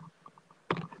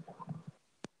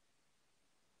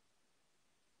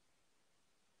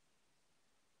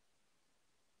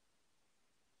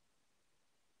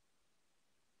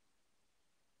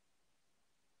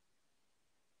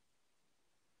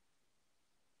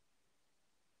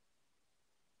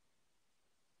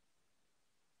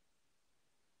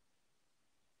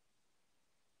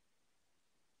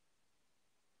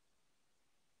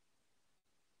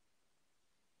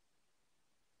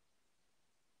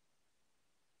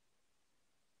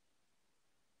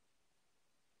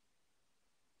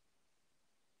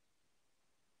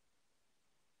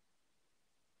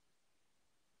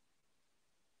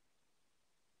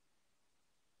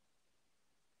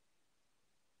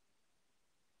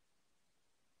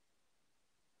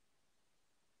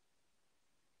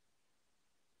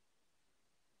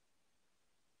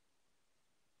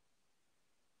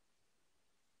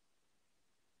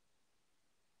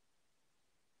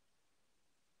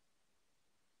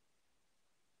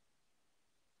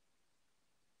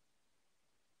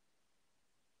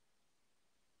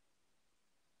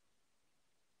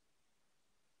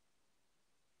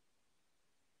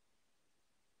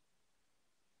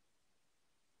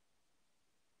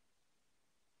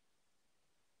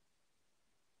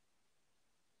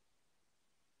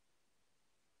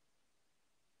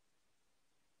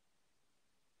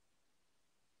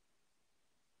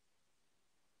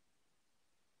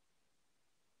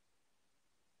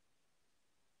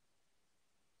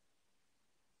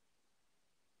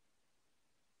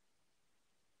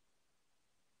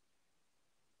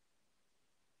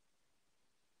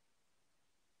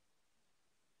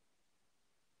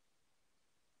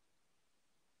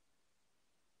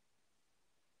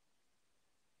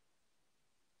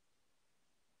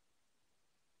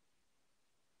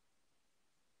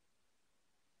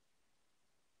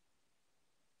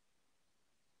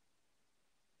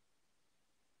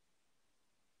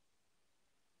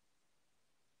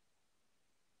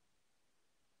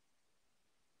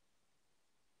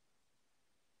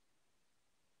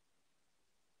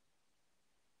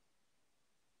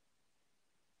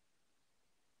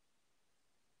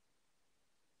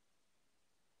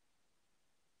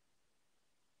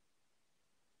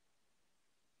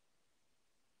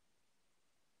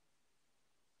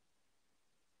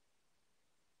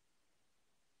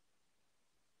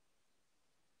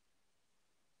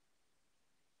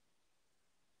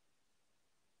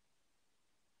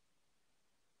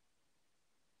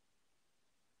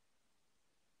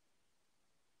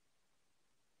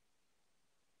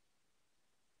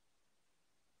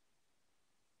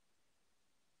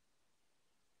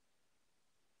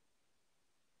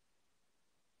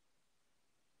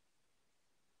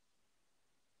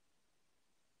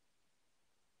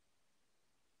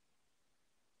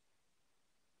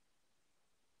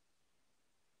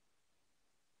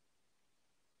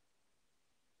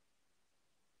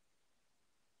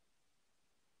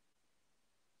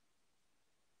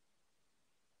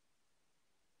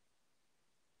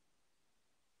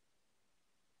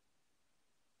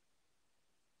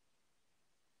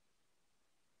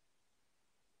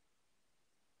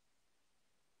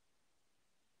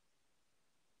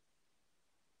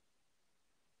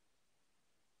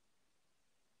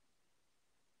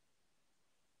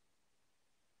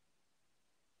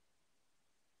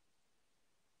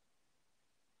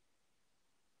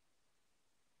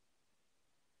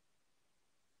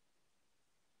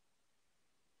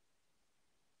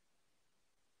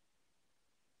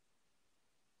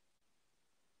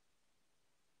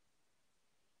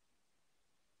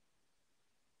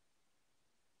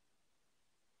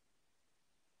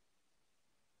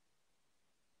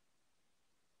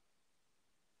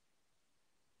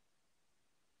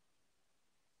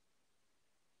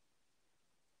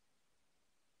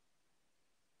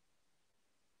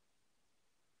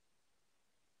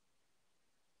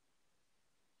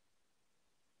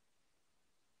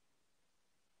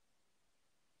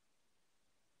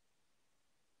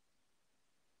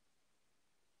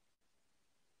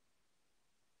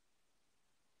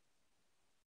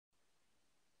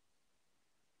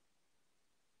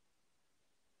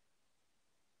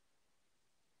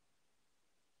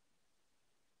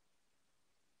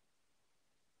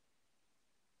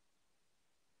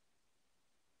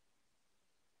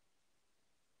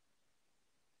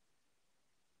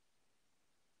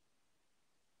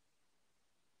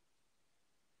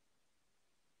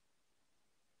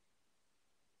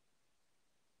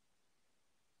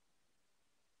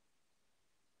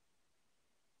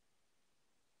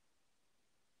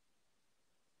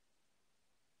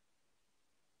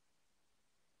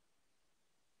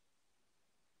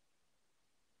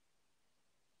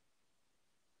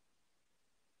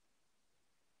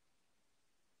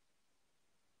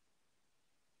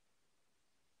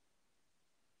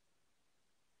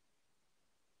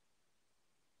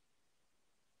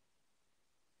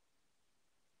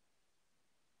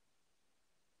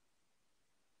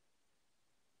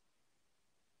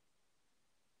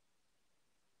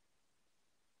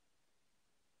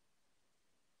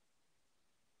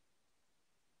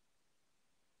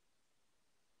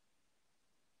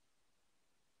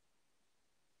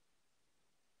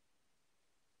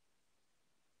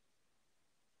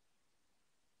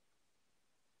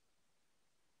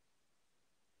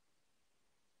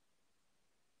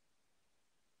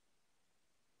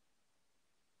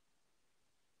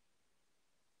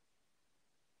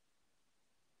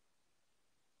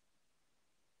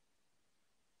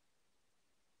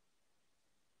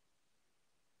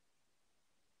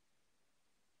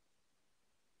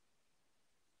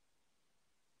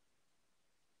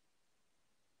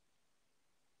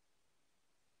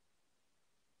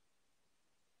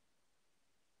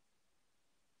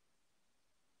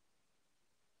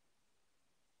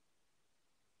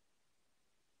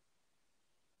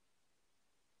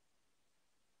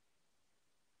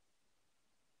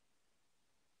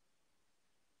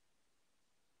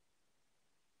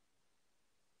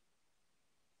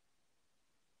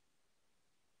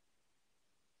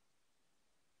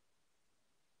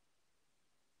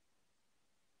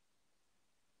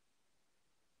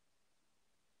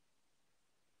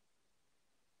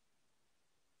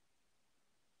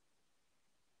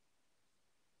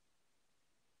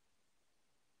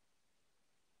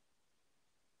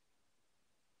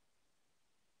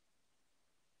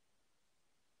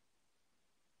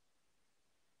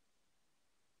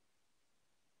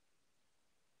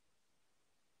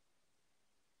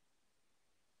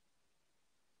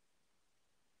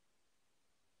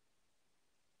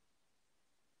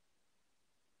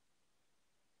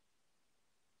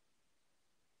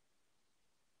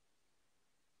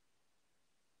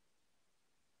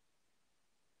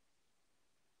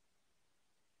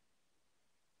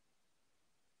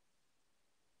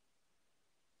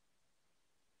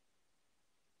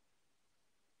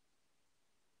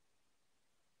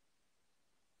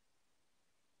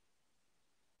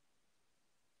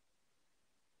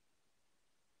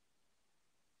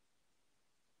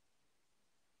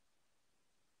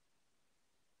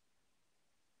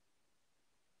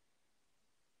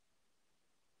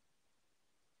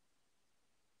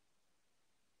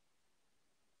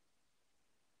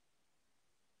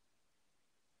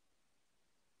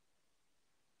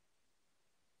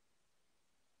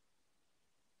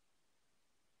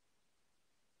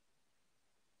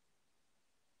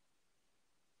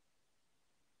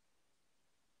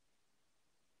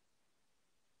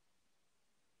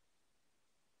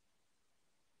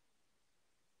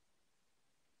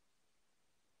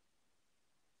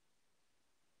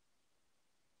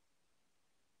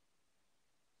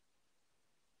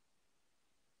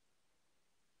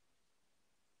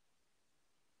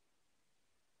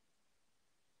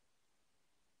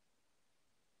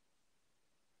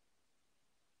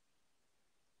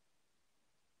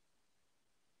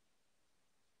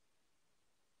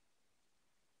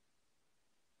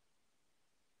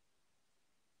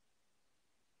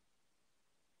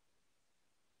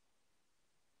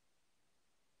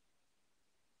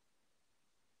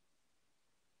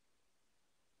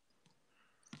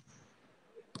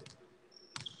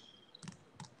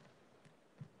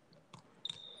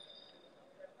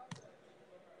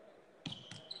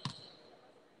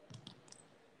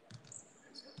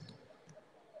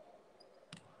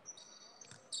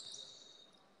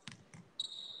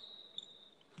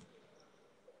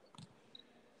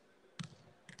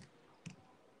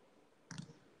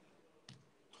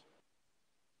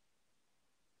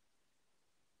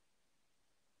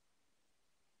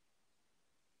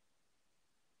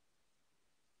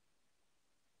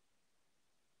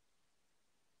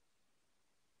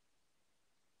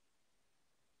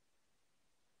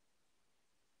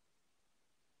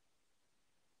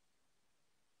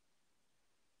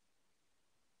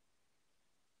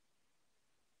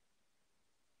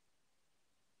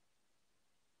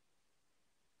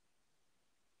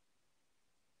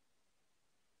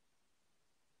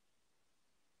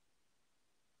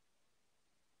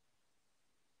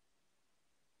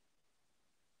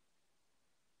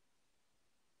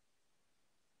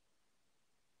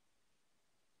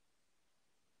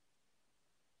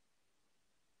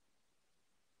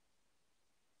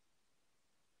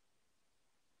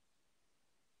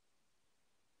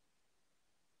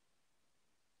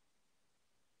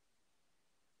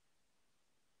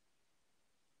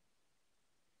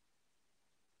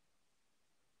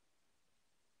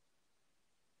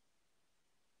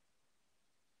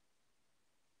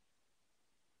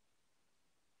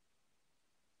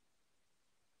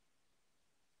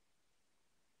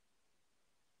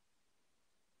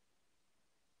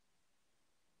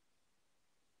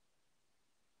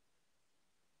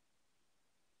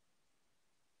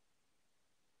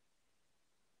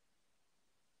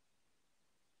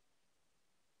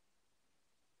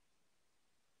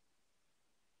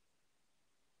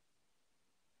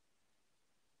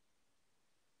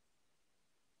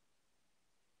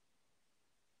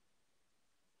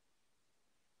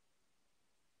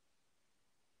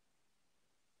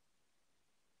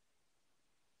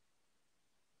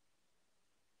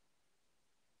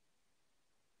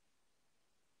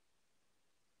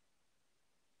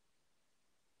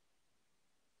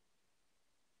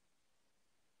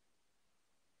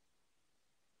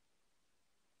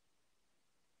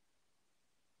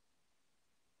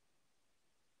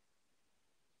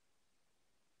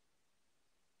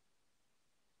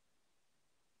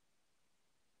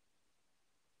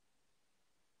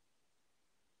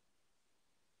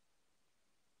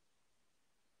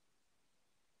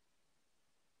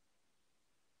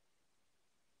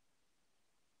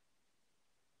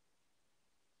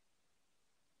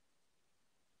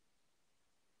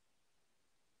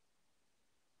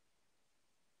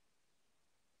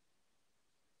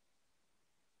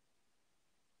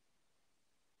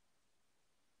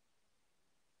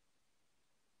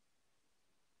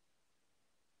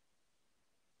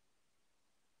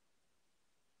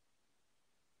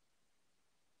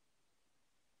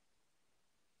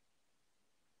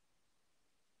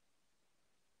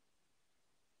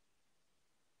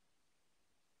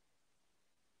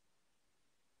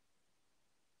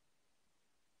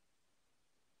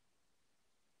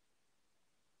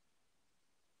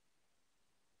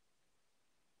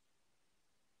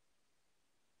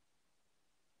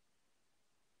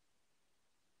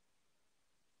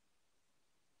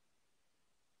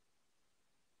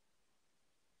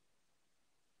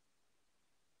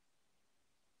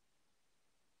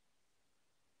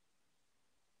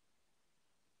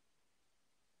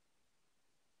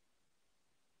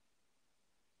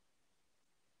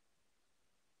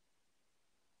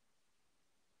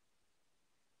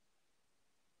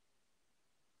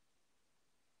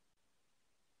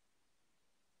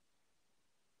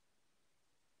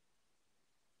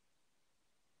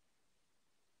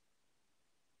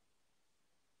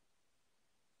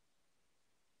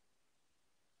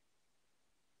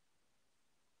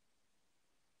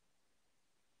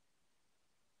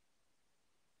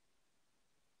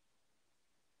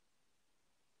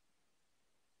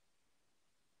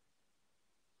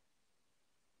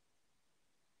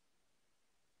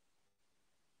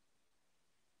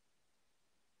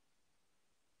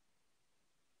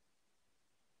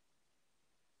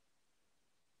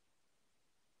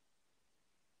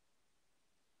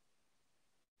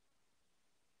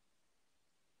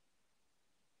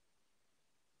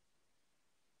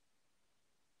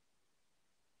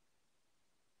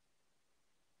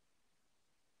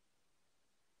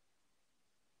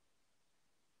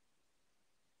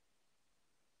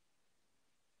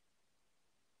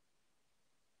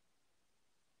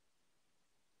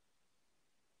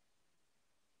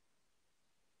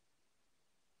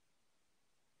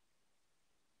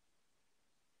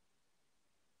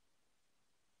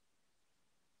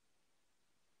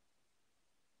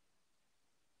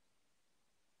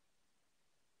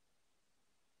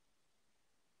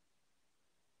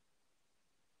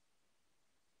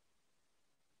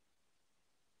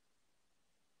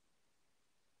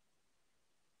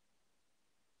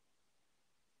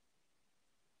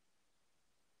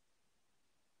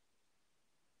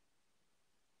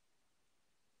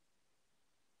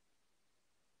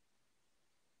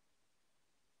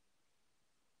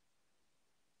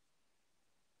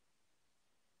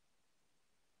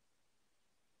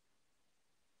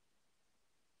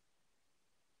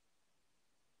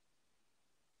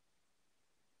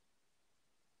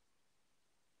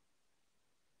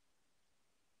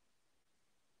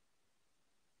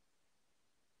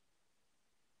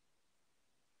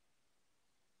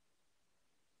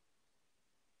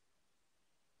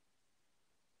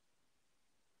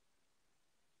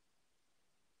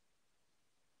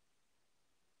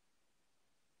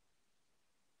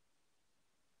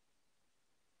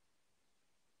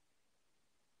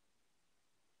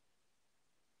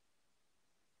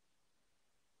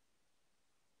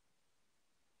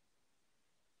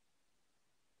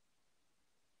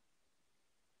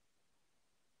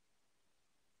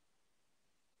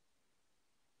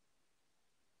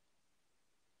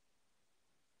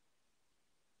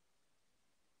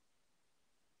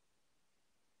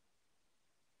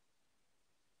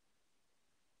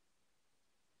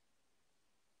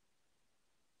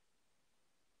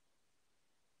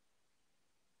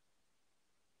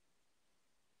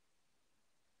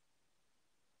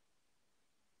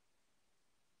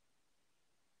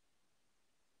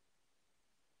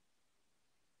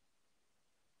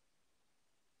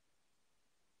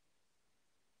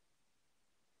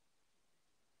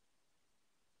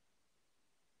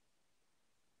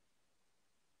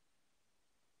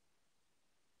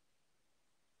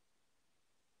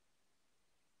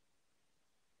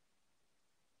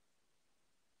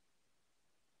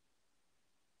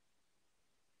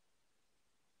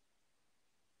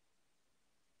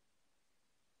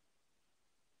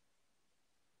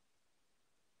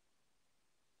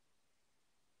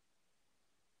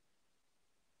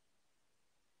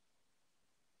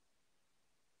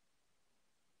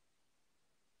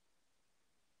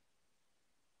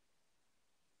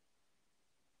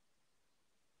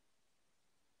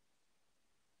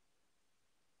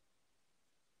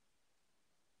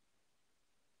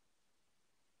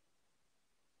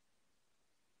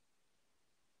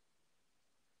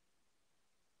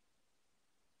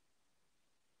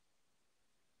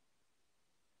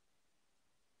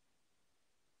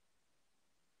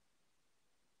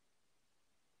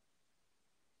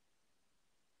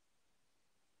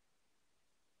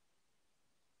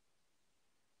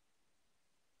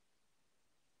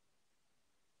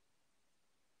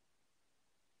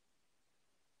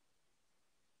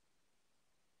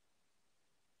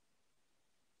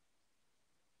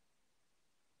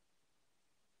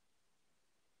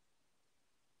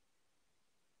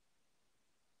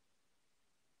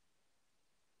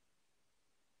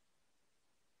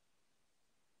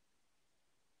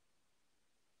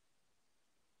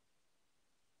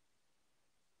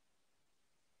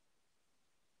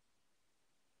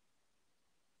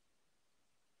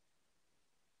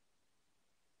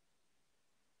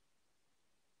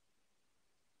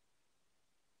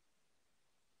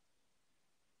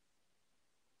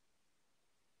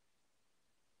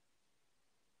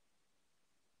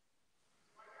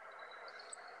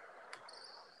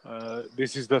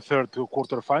 This is the third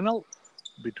quarterfinal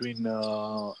between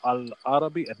Al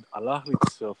Arabi and Al Ahli.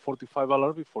 It's 45 Al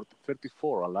Arabi,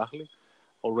 34 Al Ahli.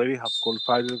 Already have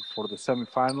qualified for the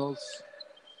semifinals.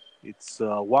 It's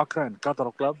Waka and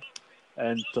Qatar club,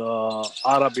 and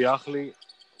Arabi Ahli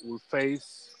will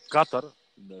face Qatar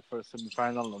in the first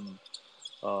semifinal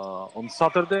on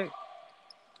Saturday.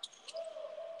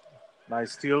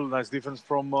 Nice steal, nice defense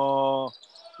from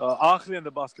Ahli and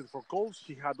the basket for Coles.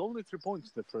 He had only 3 points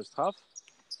in the first half.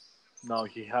 Now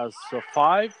he has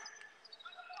 5.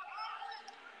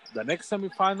 The next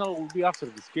semi-final will be after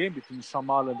this game between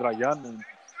Shamal and Rayan. And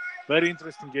very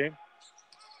interesting game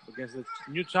against the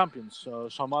new champions.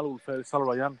 Shamal will face Al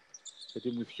Rayan, a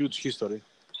team with huge history.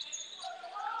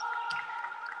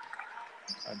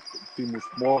 And a team with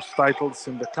most titles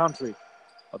in the country.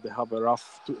 But they have a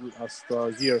rough last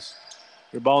years.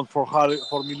 Rebound for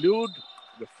Milud.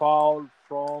 The foul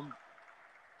from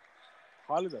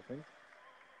Khalid, I think.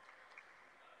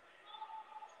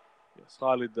 Yes,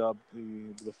 Khalid,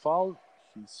 the foul.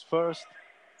 He's first.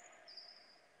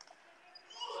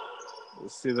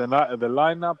 Let's see the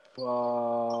lineup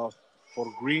for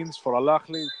Greens, for Al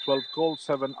Ahly. 12 Cole,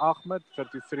 7 Ahmed,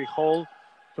 33 Hall,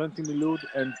 20 Milud,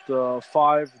 and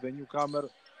 5 the newcomer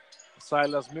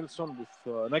Silas Milson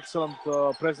with an excellent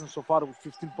presence so far with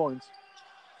 15 points.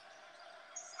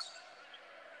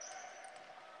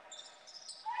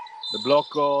 The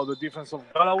block, the defense of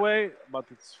Galloway, but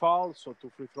it's foul, so 2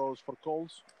 free throws for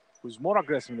Coles, who is more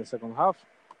aggressive in the second half.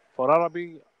 For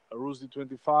Arabi, Rusdi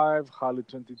 25, Khalid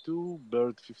 22,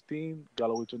 Bird 15,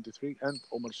 Galloway 23, and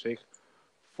Omar Sheikh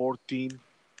 14.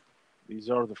 These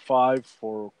are the 5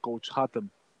 for Coach Hatem.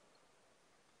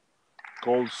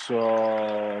 Coles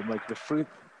makes the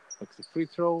free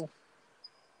throw.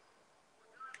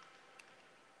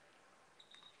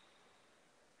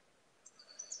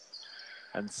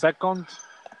 And second,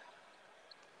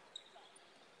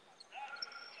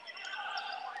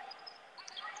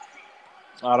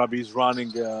 Arabi is running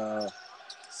a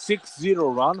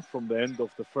 6-0 run from the end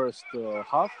of the first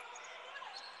half.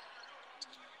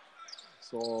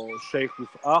 So Sheikh with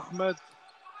Ahmed.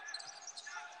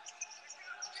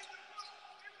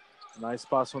 Nice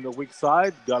pass on the weak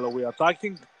side. Galloway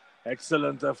attacking.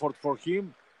 Excellent effort for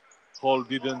him. Hall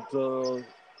didn't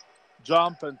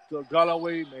jump, and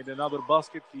Galloway made another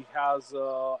basket. He has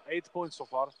 8 points so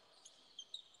far.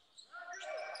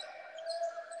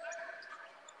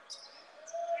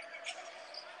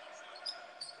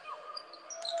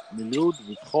 Milud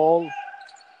with Hall.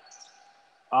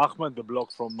 Ahmed, the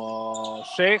block from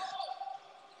Sheikh.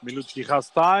 Milud, he has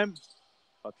time,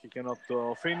 but he cannot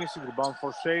finish it. Rebound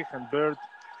for Sheikh, and Bird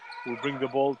will bring the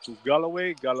ball to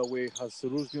Galloway. Galloway has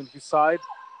Rusdi on his side.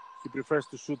 He prefers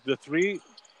to shoot the 3.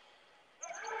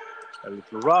 A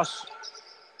little rush.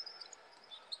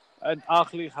 And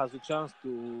Ahli has a chance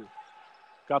to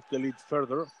cut the lead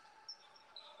further.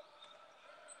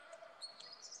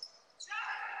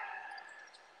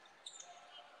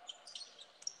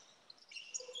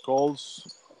 Coles,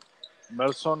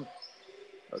 Melson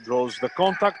draws the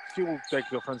contact. He will take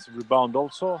the offensive rebound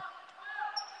also.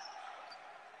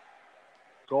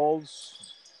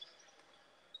 Coles.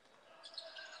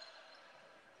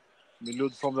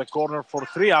 Milud from the corner for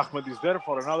 3. Ahmed is there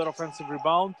for another offensive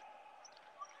rebound.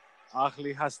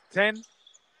 Ahli has 10.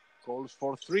 Coles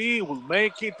for 3. Will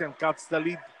make it and cuts the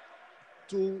lead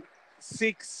to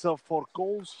 6 for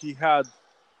Coles. He had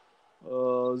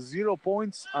 0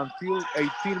 points until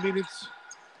 18 minutes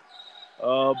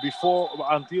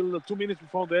until 2 minutes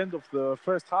before the end of the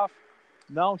first half.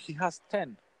 Now he has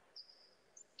 10.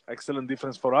 Excellent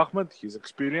defense for Ahmed, his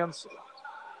experience.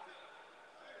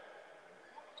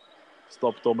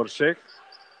 Stopped Omar Sheikh.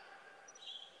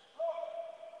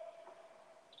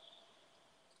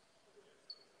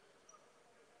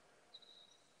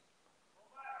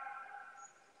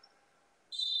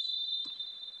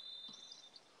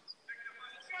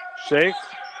 Sheikh.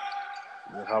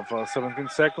 We have 17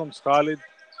 seconds. Khalid.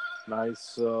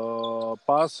 Nice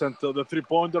pass. And the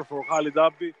 3-pointer for Khalid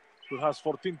Abdi, who has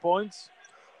 14 points.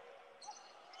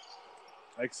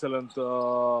 Excellent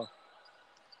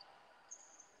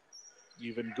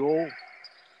give and go.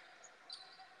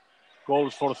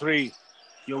 Goes for 3.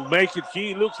 He'll make it.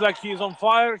 He looks like he's on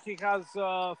fire. He has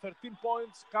 13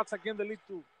 points. Cuts again the lead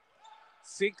to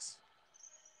 6.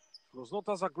 He was not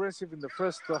as aggressive in the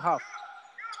first half.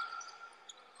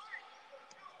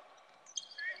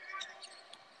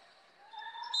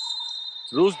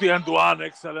 Rusdi and one.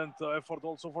 Excellent effort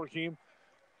also for him.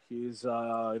 He's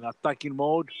in attacking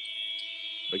mode.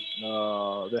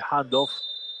 The handoff.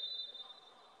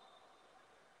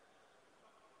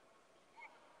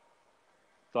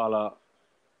 Tala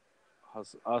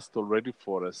has asked already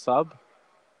for a sub,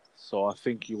 so I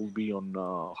think he will be on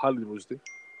Ahli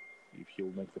if he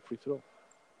will make the free throw.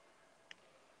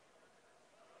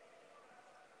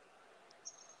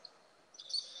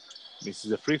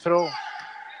 Misses the free throw.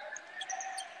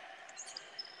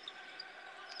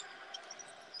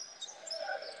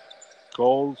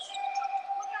 Calls.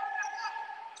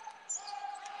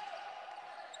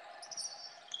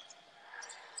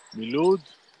 Milud.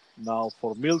 Now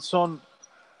for Milson.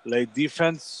 Late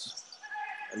defense.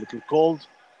 A little cold.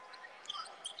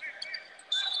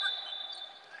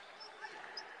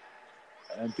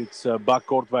 And it's a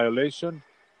backcourt violation.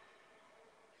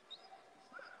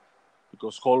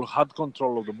 Because Hall had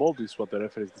control of the ball. This is what the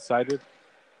referees decided.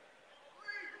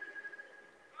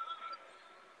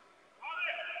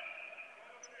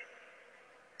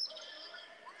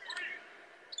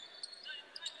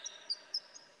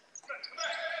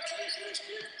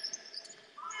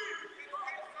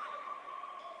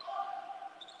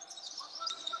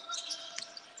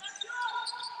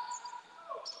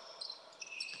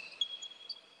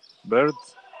 Bird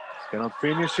cannot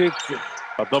finish it,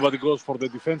 but nobody goes for the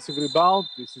defensive rebound.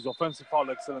 This is offensive foul.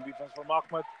 Excellent defense from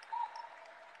Ahmed.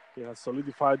 He has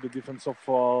solidified the defense of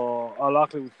Al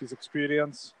Ahly with his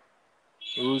experience.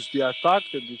 Rushdie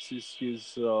attacked, and this is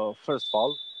his first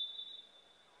foul.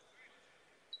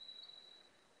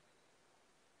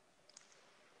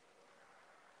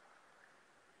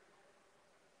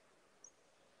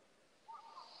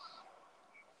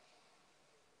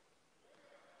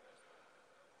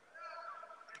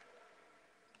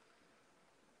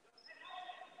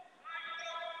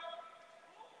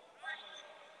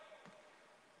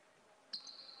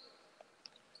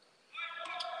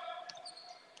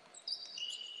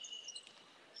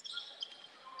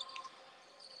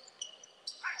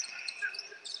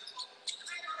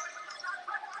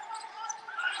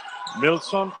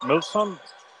 Milson,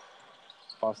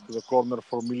 pass to the corner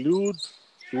for Milud.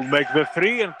 He will make the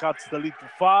three and cuts the lead to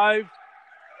 5.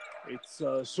 It's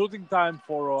shooting time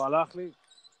for Al Ahly.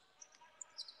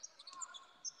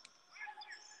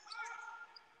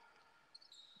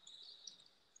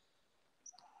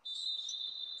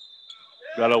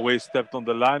 Galloway stepped on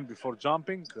the line before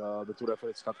jumping. The two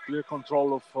referees had clear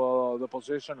control of the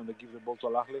possession, and they give the ball to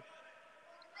Al Ahly.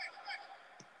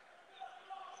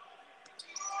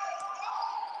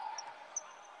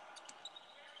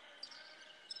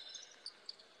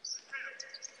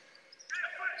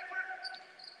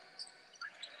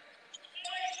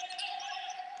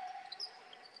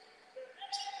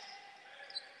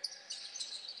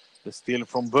 The steal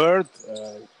from Bird.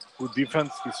 Good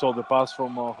defense. He saw the pass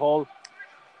from Hall.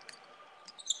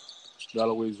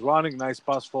 Galloway is running. Nice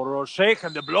pass for Sheikh.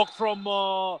 And the block from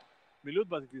Milud,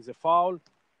 but it is a foul.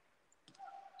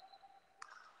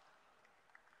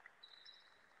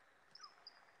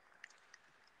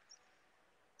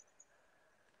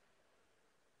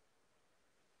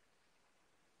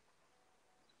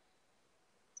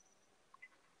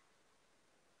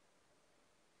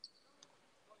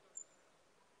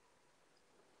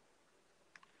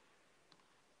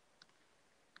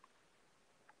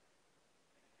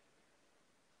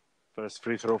 First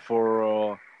free throw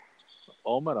for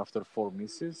Omer after 4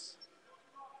 misses.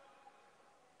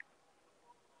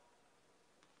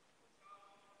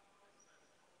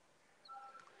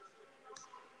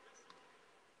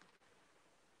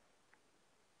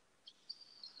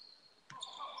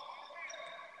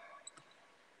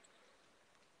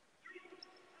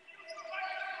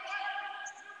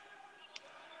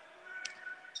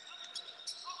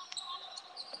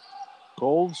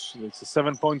 Goals. It's a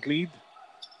 7-point lead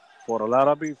for Al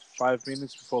Arabi. 5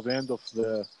 minutes before the end of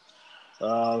the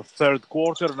third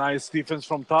quarter. Nice defense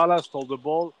from Tala. Stole the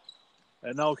ball.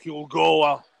 And now he will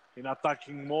go in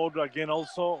attacking mode again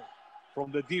also.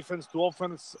 From the defense to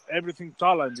offense, everything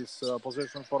Tala in this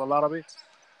possession for Al Arabi.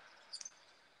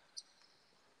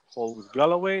 Hall with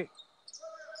Galloway.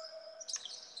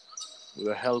 With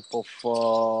the help of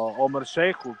Omer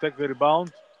Sheikh, who will take the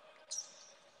rebound.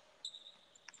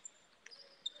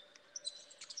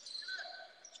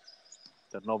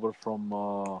 Turnover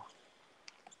from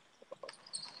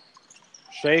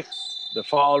Sheikh. The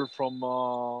foul from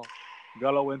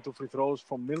Galloway into free throws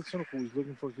from Milson, who is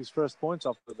looking for his first points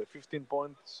after the 15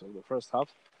 points of the first half.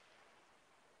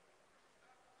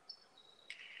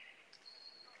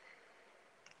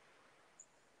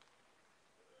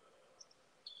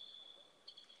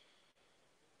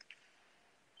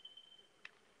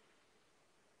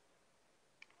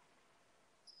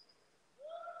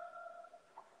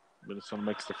 Milson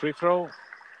makes the free throw.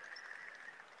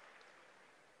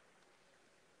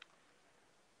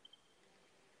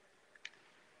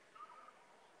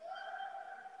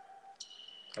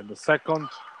 And the second.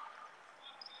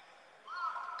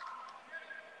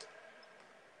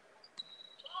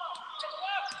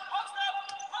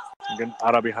 Again,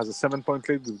 Arabi has a 7-point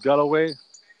lead with Galloway.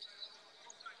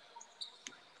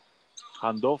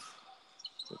 Handoff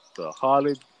with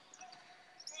Khalid.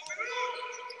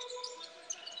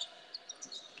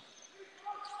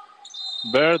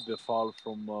 Bird, the foul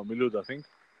from Milud, I think.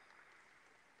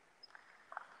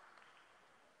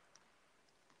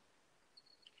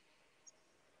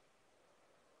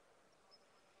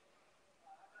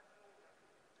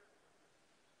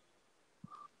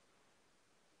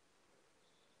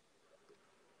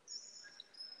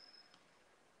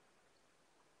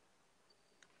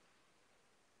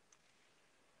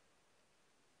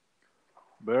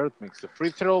 Bird makes the free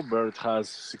throw. Bird has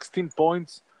 16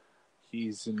 points.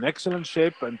 He's in excellent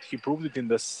shape, and he proved it in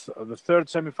the third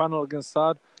semifinal against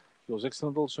Saad. He was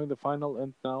excellent also in the final,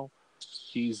 and now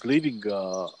he's leading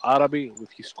Arabi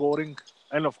with his scoring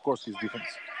and, of course, his defense.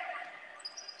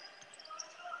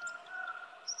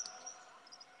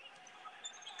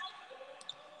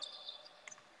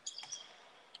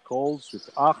 Calls with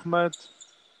Ahmed.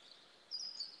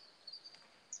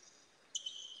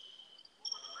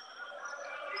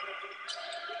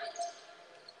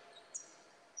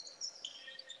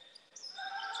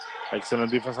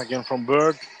 Excellent defense again from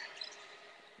Bird.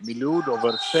 Milud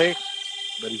over Sheikh.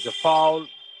 There is a foul.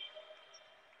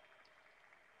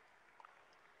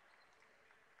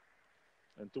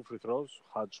 And 2 free throws.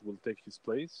 Hajj will take his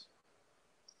place.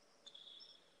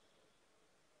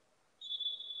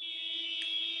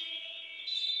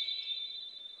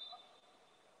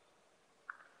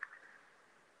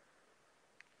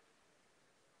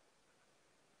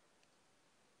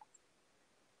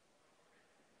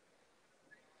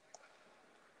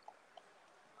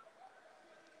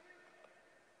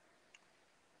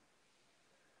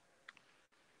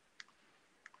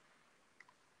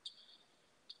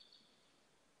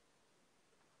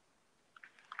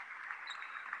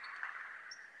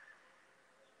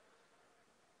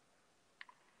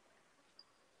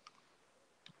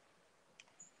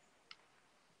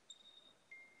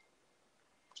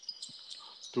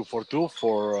 Two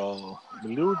for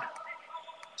Milud.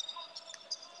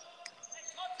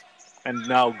 And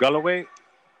now Galloway.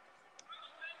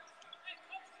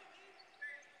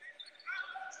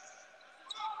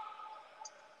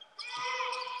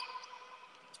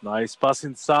 Nice pass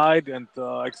inside and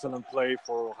excellent play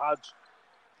for Hajj.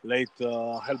 Late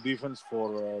help defense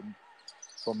from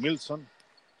Milson.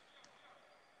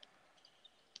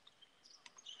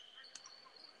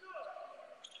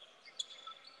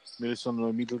 Milson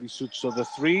immediately shoots the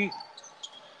three.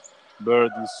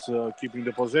 Bird is keeping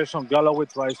the possession. Galloway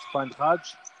tries to find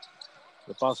Hajj.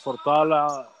 The pass for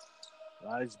Tala.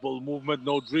 Nice ball movement,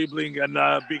 no dribbling, and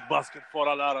a big basket for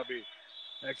Al Arabi.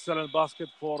 Excellent basket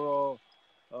for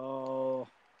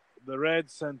the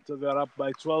Reds, and they're up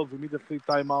by 12. Immediately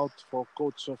timeout for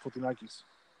Coach Fotinakis.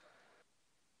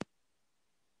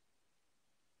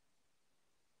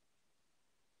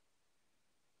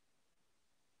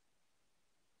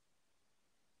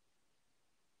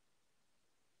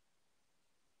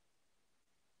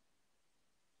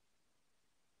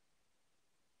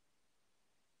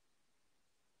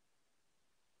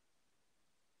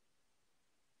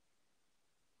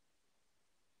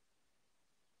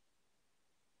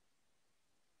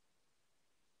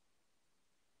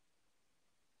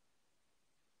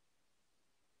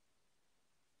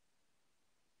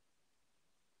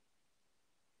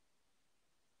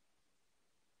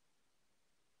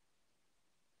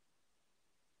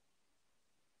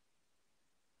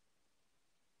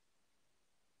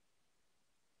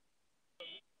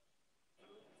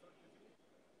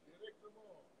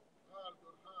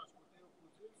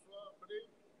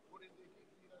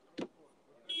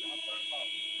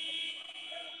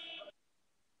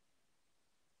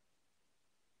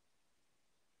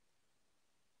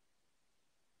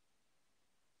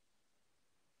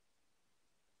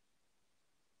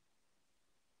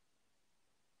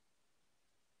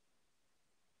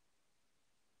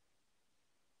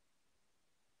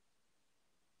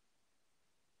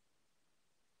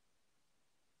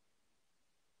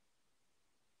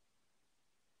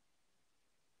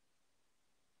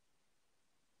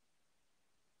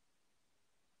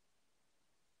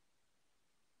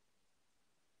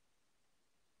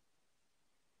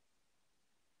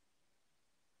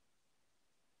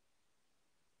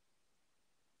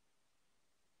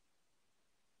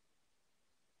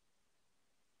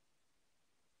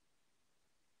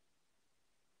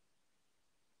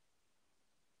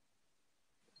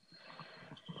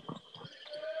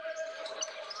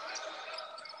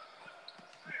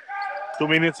 2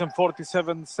 minutes and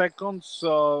 47 seconds.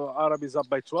 Arabi is up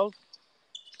by 12.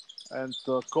 And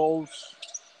Coles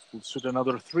will shoot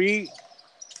another three.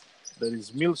 There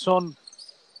is Milson.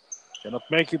 Cannot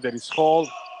make it. There is Hall.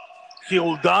 He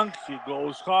will dunk. He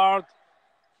goes hard.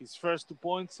 His first 2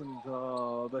 points in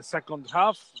the second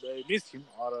half. They missed him.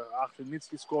 Ahli needs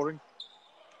his scoring.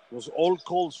 It was all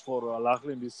calls for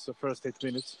Ahli in these first 8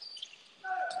 minutes.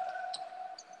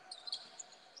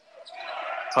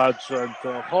 Hadj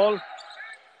and Hall.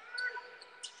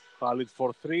 Khalid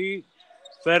for three.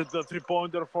 Third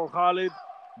three-pointer for Khalid.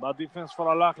 But defense for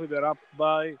Ahli. They're up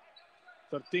by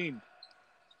 13.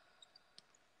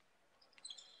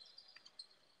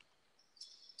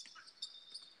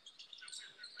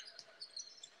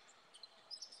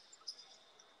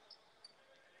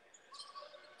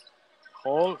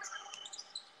 Hall.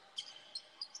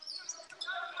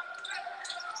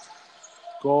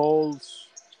 Goals.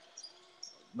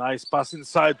 Nice pass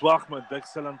inside to Ahmed.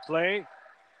 Excellent play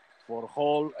for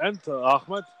Hall and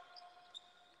Ahmed.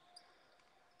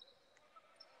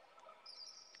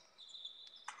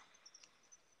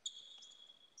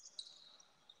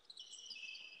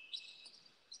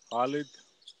 Khalid.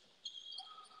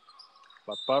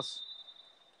 Bad pass.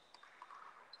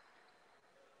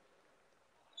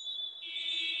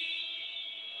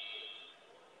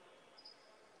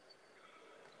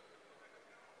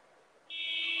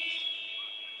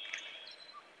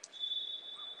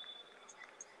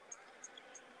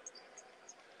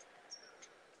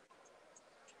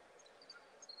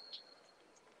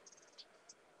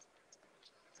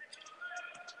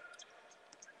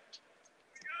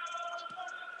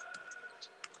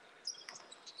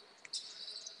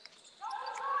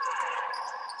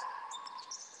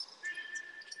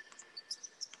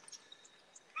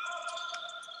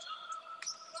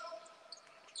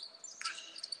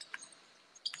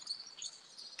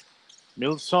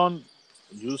 Milson,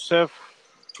 Youssef,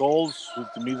 goals with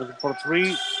the middle for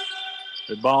three.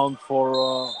 Rebound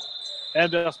for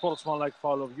and a sportsmanlike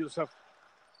foul of Youssef.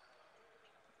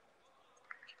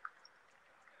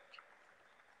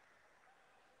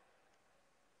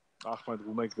 Ahmed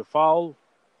will make the foul.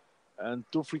 And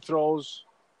 2 free throws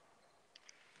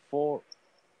for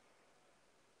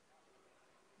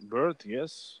Bird,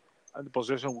 yes. And the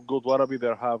possession will go to Arabi. They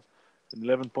have an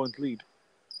 11-point lead.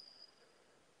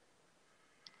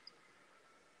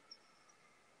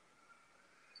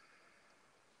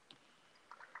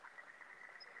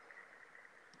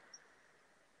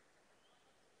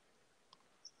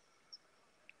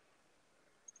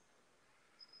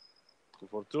 Two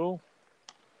for two.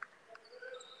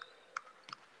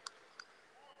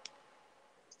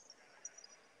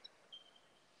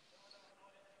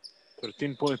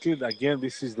 .13 lead. Again,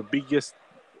 this is the biggest.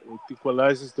 It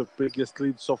equalizes the biggest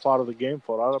lead so far of the game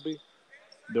for Arabi.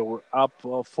 They were up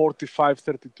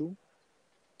 45-32.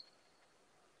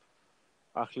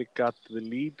 Ahli cut the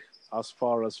lead as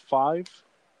far as 5.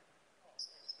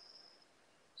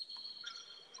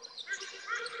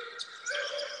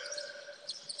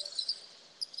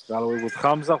 Galloway with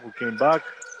Hamza, who came back.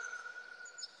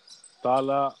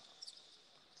 Tala,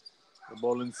 the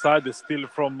ball inside. The steal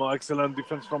from excellent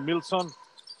defense from Milson.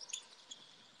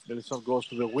 Milson goes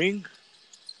to the wing.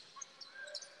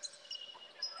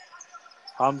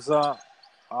 Hamza,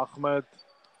 Ahmed.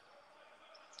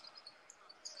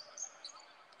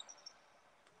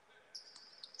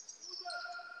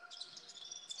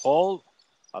 Hall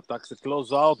attacks the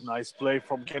closeout. Nice play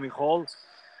from Kenny Hall.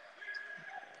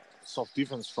 Soft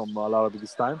defense from Arabi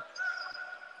this time.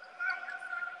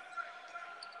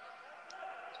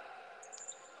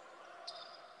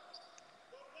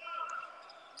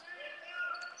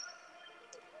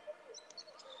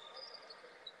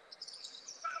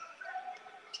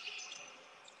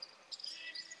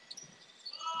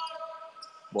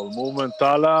 Ball movement,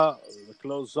 Tala, the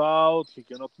closeout. He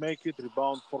cannot make it.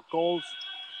 Rebound for Coles.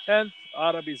 And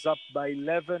Arabi is up by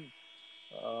 11.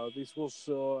 This was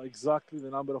exactly the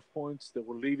number of points they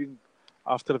were leading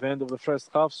after the end of the first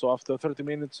half. So after 30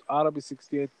 minutes, Arabi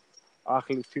 68,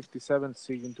 Ahli 57,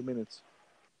 see you in 2 minutes.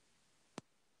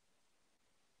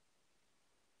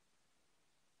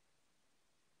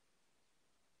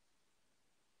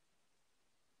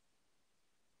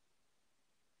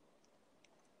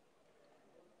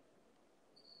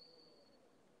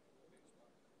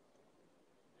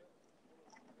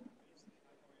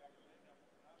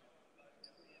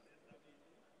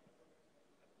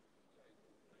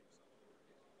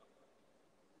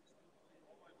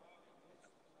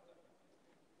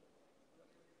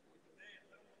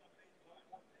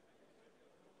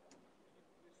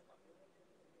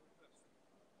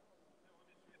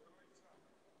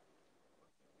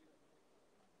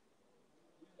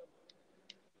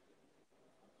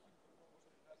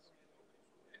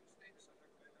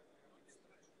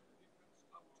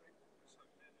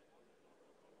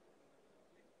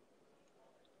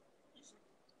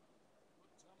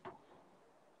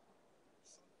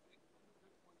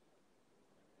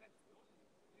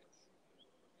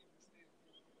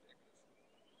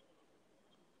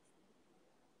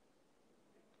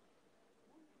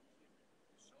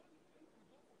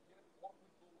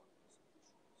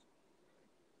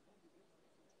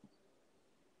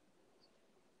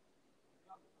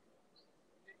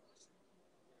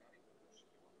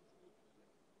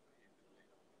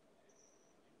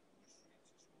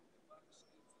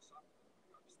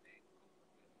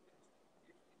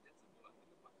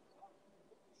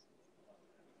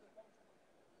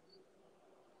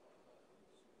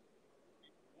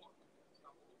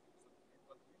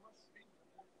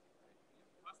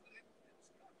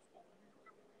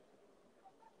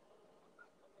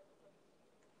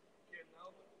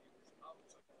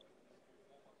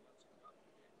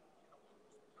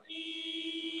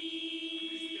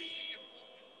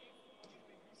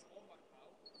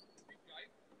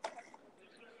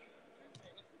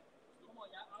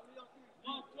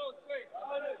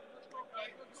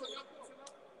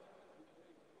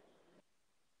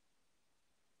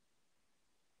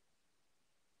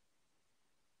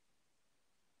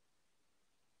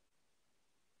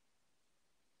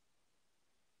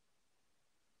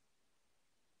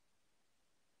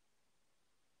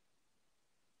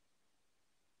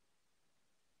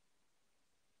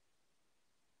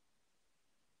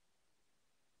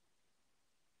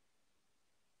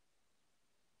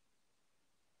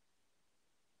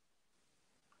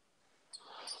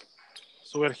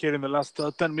 So we're here in the last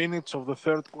 10 minutes of the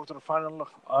third quarterfinal.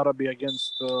 Arabi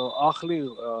against Ahli,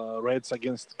 Reds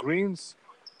against Greens.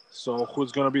 So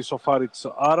who's going to be so far? It's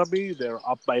Arabi. They're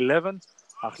up by 11.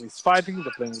 Ahli is fighting.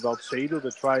 They're playing without Seidu. They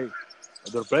try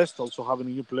their best. Also having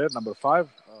a new player, number 5,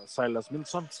 Silas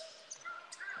Milson.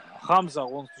 Hamza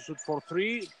wants to shoot for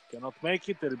 3. Cannot make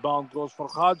it. The rebound goes for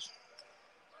Hajj.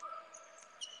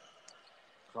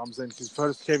 Hamza in his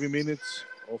first heavy minutes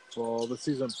of the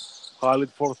season. Khalid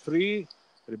for 3.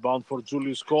 Rebound for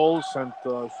Julius Coles, and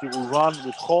he will run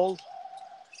with Hall.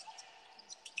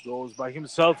 Goes by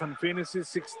himself and finishes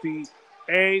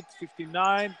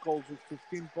 68-59. Coles with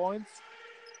 15 points.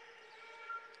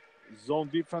 Zone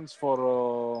defense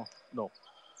for, no,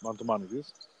 man-to-man it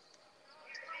is.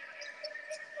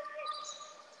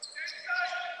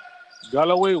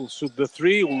 Galloway will shoot the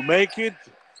 3, will make it.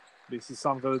 This is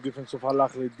something that the defense of Al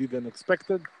Ahly didn't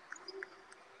expect.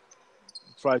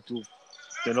 Try to,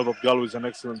 they know that Galloway is an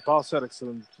excellent passer,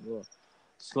 excellent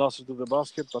slasher to the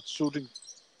basket, but shooting,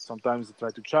 sometimes they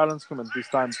try to challenge him, and this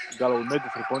time Galloway made the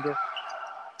 3-pointer.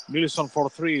 Milson for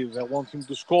 3, they want him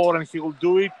to score, and he will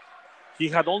do it. He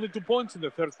had only 2 points in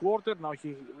the third quarter, now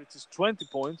he reaches 20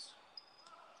 points.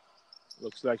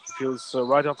 Looks like he feels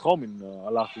right at home in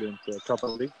Al Ahly and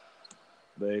Qatar League,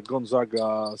 the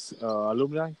Gonzaga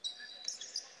alumni.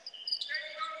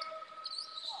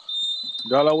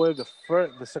 Galloway,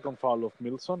 the second foul of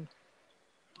Milson.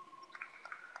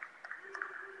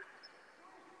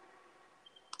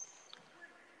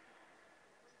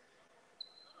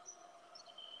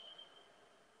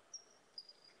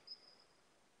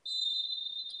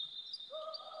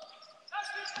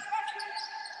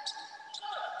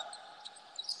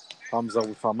 Hamza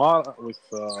with Amar, with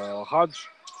Hajj.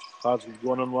 Hajj with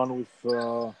one-on-one with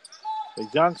a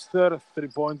youngster.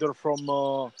 3-pointer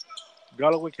from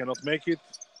Galloway, cannot make it.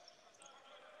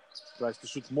 Tries to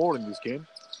shoot more in this game.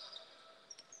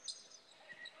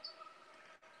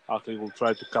 Ahly will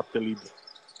try to cut the lead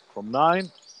from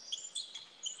 9.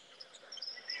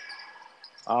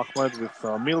 Ahmed with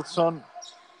Milson.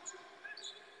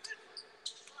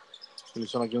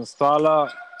 Milson against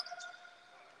Tala.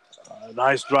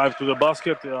 Nice drive to the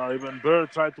basket. Even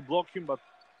Bird tried to block him, but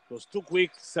it was too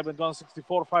quick.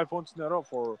 71-64, 5 points in a row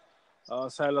for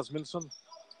Silas Milson.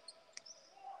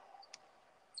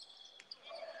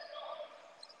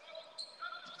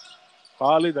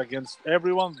 Khalid against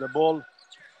everyone. The ball,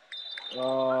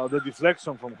 the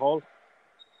deflection from Hall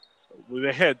with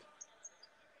a head.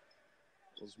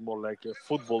 It was more like a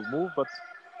football move, but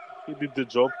he did the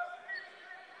job.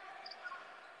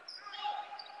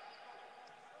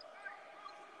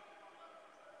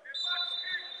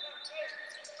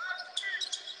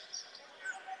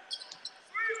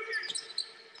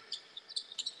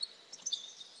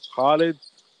 Khalid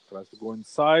tries to go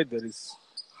inside. There is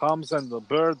Hamza and the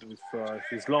Bird with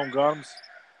his long arms.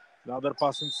 Another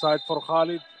pass inside for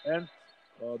Khalid, and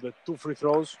the 2 free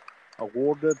throws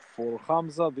awarded for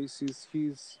Hamza. This is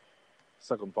his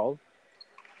second foul.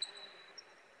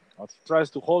 But he tries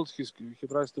to hold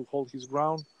his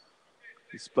ground.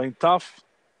 He's playing tough.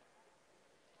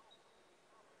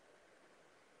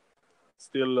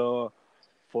 Still,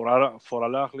 for Al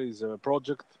Ahly is a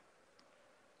project.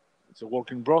 It's a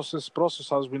working process.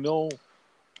 As we know,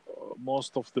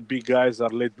 most of the big guys are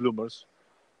late bloomers.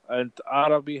 And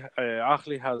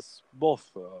Ahly has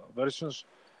both versions.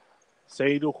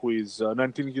 Seidu, who is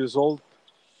 19 years old,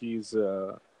 he is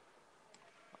an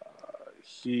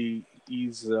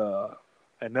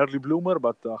early bloomer,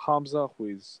 but Hamza, who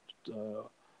is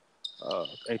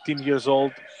 18 years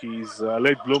old, he's a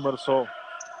late bloomer, so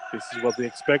this is what they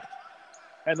expect.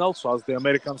 And also, as the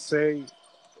Americans say,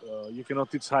 you cannot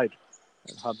teach height.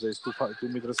 And Hamza is 2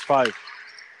 meters 5.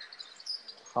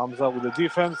 Hamza with the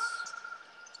defense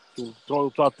to throw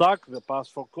to attack. The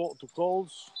pass to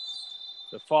Coles.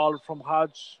 The foul from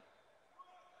Hajj.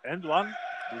 And one.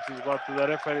 This is what the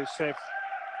referee Sheikh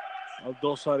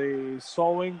Al-Dosari is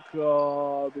showing.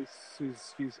 This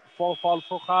is his fourth foul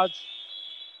for Hajj.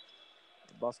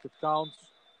 Basket counts.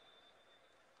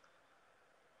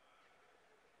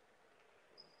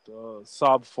 The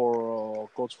sub for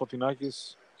Coach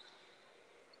Fotinakis.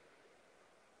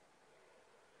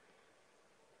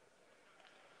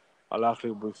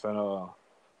 Al-Ahli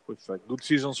with a good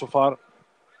season so far.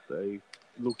 They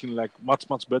looking like much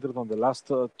better than the last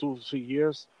 2-3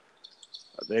 years.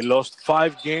 They lost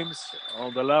 5 games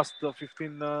on the last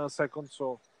 15 seconds,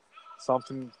 so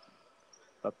something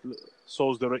that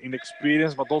shows their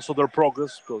inexperience, but also their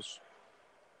progress.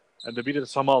 And they beat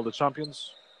Samal, the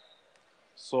champions.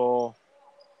 So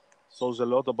shows a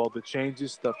lot about the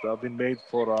changes that have been made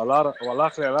for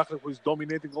Al-Ahli, who is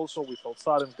dominating also with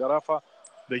Al-Sar and Garafa,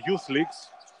 the youth leagues.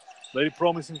 Very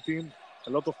promising team. A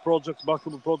lot of projects,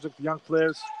 basketball projects, young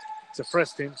players. It's a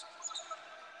fresh team.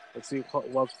 Let's see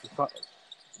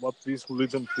what this will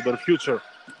lead them to their future.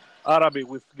 Arabi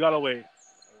with Galloway.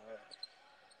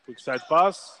 Quick side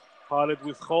pass. Khaled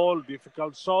with Hall.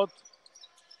 Difficult shot.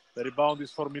 The rebound is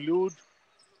for Miloud.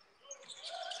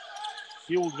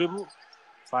 He will dribble.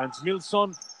 Finds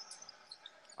Milson.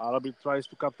 Arabi tries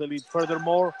to cut the lead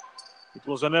furthermore. It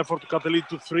was an effort to cut the lead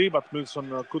to 3, but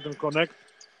Milson couldn't connect.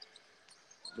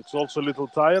 Looks also a little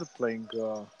tired, playing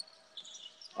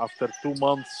after 2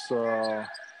 months,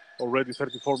 already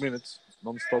 34 minutes,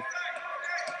 non-stop.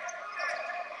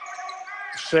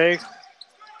 Sheikh.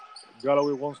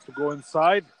 Galloway wants to go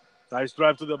inside. Nice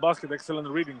drive to the basket. Excellent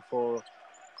reading for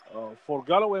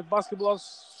Galloway. Basketball,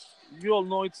 as you all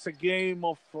know, it's a game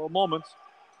of moments.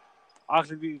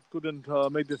 Ahli couldn't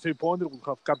make the 3-pointer. Would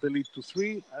have cut the lead to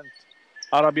 3, and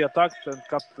Arabi attacked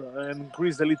and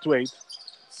increased the lead to 8.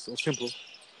 So simple.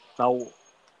 Now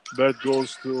Bird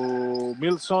goes to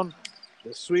Milson.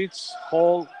 The switch.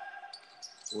 Hall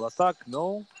will attack.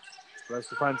 No. Tries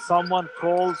to find someone.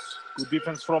 Calls. Good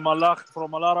defense from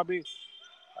Al-Arabi.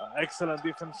 Excellent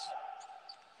defense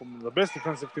from the best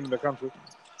defensive team in the country.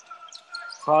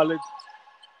 Khalid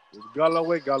with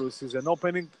Galloway. Galloway sees an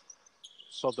opening.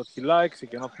 Shot that he likes. He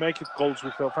cannot make it. Calls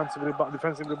with the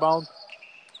defensive rebound.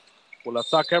 Will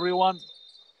attack everyone.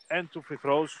 And 2 free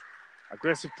throws.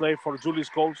 Aggressive play for Julius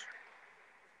Coles,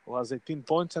 who has 18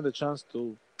 points and a chance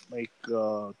to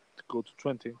go to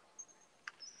 20.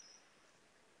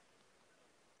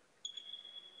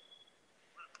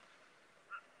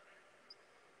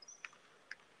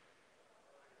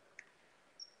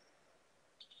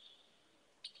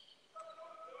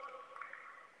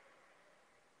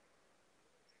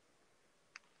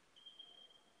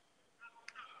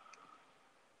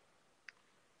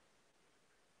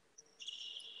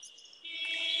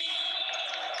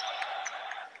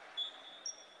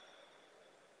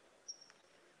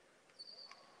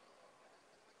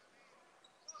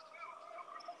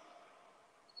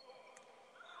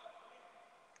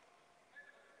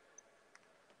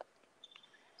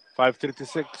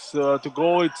 .5:36 to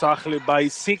go. It's Ahli by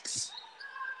 6.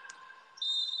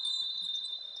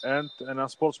 And a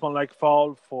sportsmanlike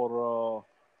foul for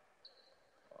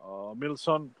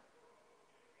Milson.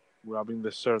 Grabbing the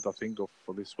shirt, I think,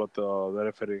 for this what the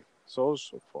referee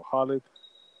shows for Khalid.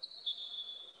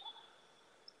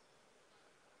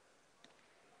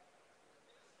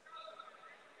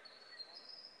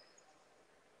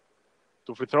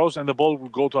 Two free throws, and the ball will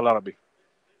go to Al-Arabi.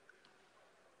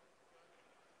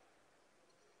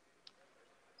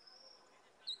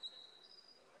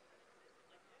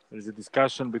 There is a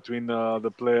discussion between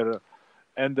the player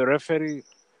and the referee.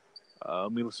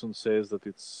 Milson says that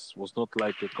it was not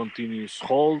like a continuous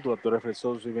hold, but the referee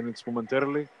says even it's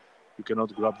momentarily. You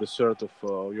cannot grab the shirt of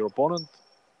your opponent.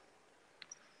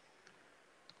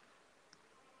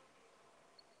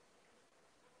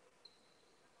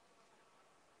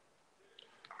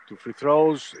 Two free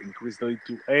throws, increase the lead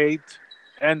to 8,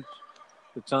 and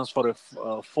the chance for a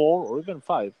 4 or even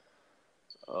 5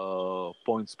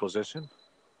 points possession.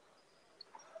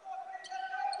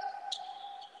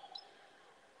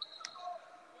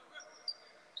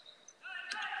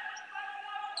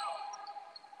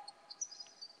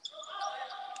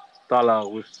 Tala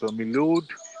with Miloud.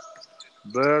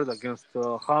 Bird against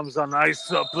Hamza.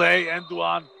 Nice play, end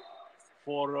one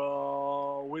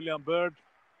for William Bird.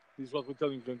 This is what we tell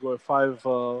you. You can go a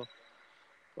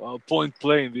 5-point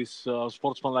play in this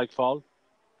sportsmanlike foul.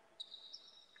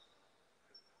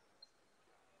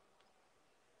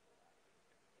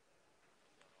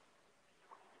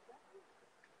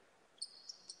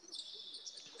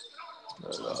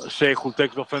 Sheikh will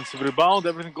take the offensive rebound.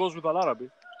 Everything goes with Al-Arabi.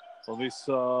 So this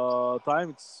time,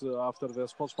 it's after the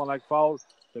sportsmanlike foul.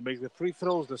 They make the free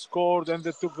throws, they scored, and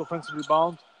they took the offensive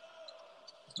rebound.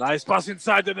 Nice pass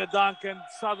inside and a dunk, and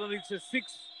suddenly it's a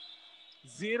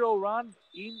 6-0 run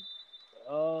in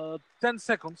 10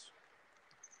 seconds.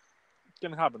 It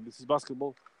can happen. This is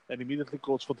basketball. And immediately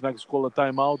Coach Fotinakis called a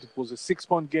timeout. It was a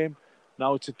 6-point game.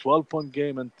 Now it's a 12-point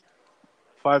game, and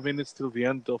 5 minutes till the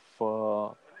end of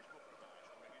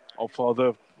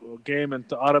the game.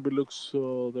 And Arabi looks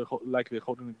like they're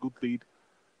holding a good lead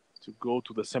to go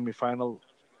to the semifinal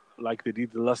like they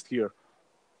did last year.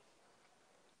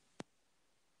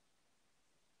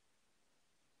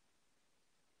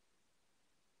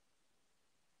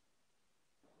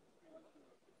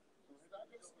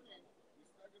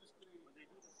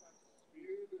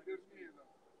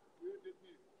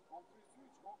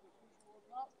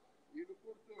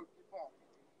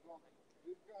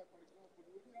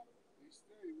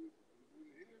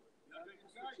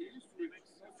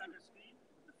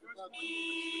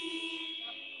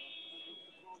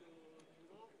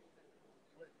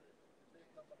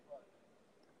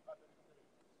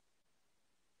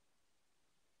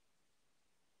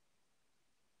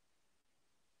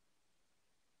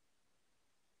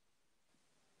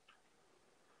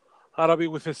 Arabi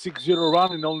with a 6-0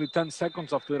 run in only 10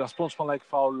 seconds after a sportsmanlike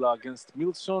foul against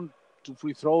Milson. 2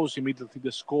 free throws, immediately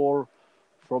the score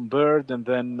from Bird, and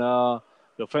then the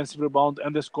offensive rebound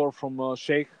and the score from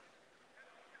Sheikh.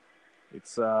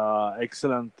 It's an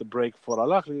excellent break for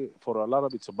Al-Ahli. For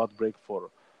Al-Arabi, it's a bad break for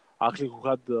Ahli, who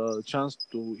had the chance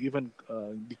to even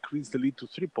decrease the lead to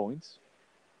 3 points.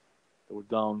 They were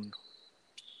down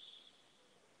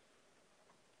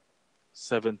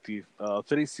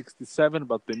 73-67,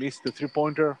 but they missed the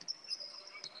 3-pointer.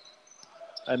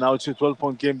 And now it's a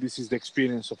 12-point game. This is the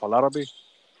experience of Al-Arabi.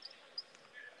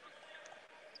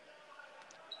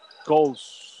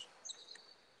 Goals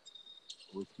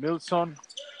with Milson.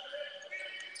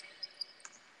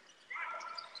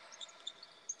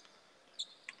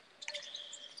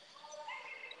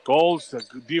 Goals,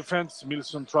 good defense.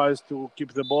 Milson tries to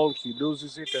keep the ball. He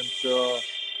loses it, and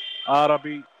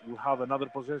Arabi will have another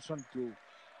possession to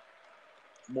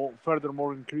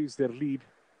furthermore increase their lead.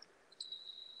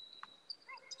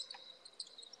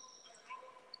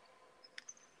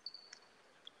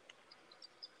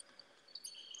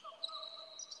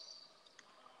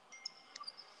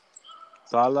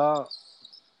 Tala,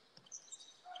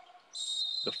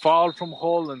 the foul from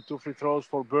Hall, and 2 free throws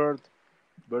for Bird.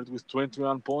 Bird with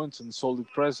 21 points and solid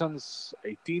presence.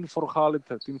 18 for Khalid,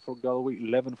 13 for Galway,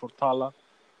 11 for Tala,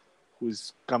 who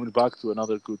is coming back to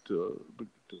another good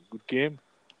game.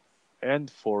 And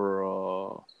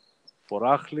for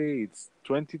Ahli, it's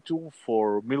 22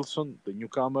 for Milson, the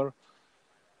newcomer,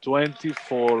 20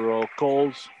 for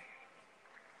Coles,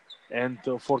 and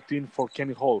 14 for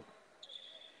Kenny Hall.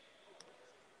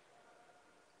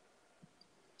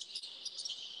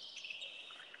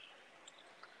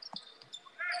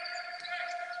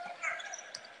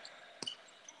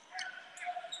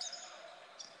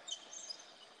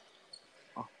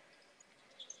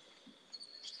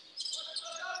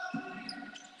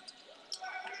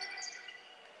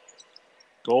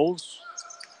 Goals.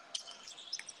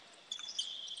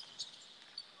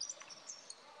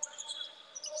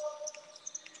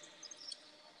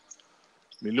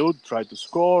 Milud tried to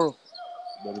score.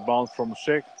 The rebound from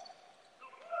Sheikh.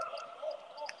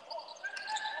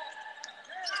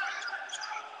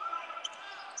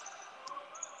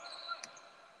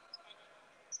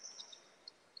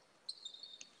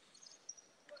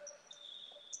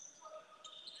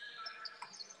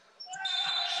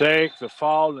 Sheikh, the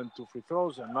foul, and 2 free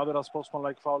throws. Another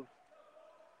sportsmanlike foul.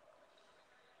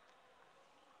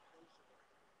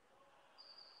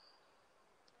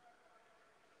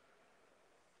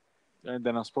 And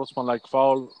then a sportsmanlike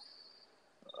foul.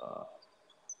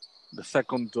 The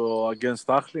second against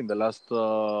Ahli in the last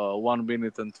 1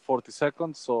 minute and 40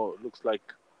 seconds. So it looks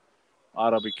like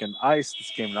Arabi can ice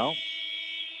this game now.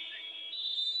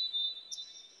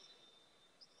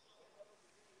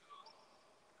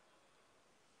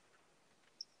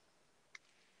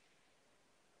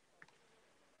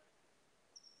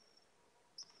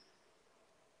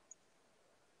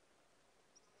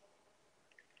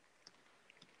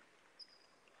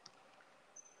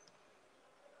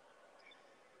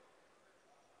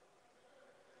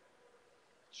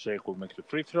 Sheikh will make the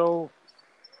free throw.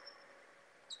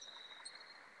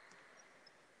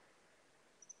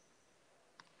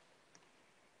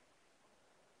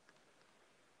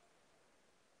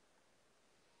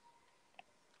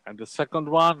 And the second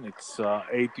one, it's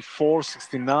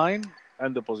 84-69,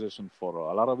 and the possession for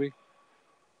Al-Arabi.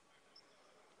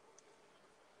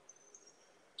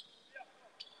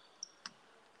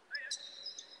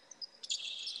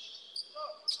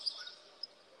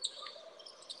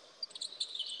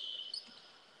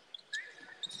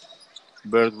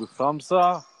 Bird with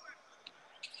Hamza.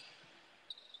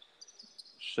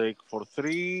 Sheikh for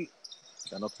three.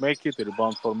 Cannot make it. A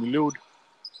rebound for Milud.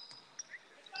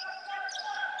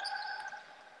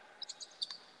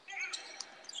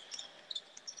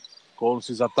 Coles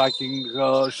is attacking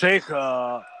Sheikh.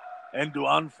 End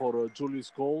one for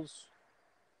Julius Coles.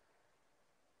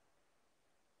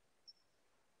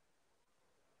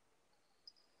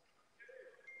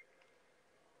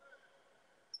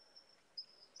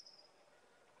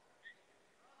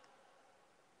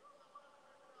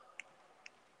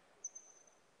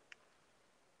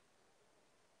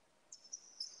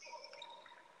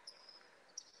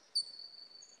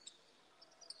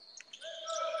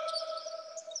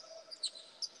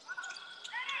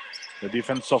 The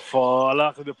defense of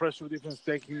Al-Ahli, the pressure defense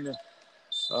taking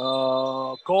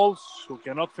Coles, who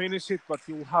cannot finish it, but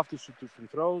he will have to shoot 2 free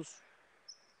throws.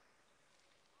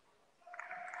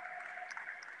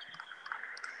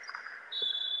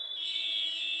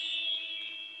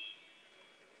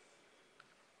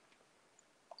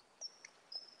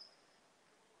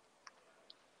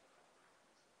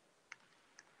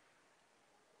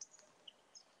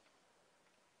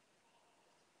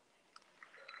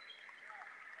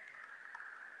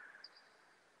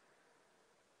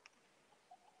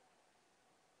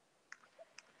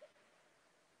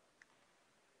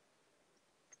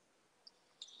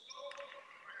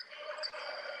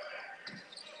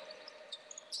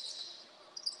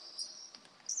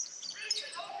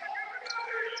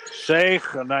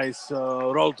 Sheikh, a nice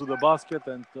roll to the basket,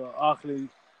 and Ahli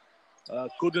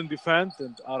couldn't defend,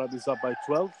 and Arabi is up by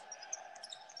 12.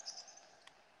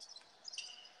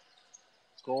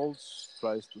 Coles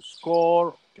tries to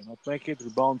score, cannot make it.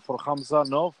 Rebound for Hamza,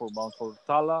 no. Rebound for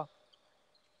Tala.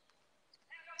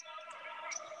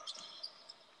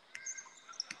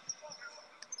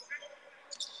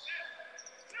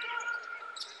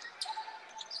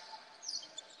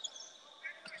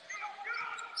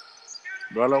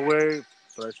 Galloway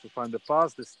tries to find the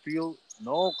pass. The steal,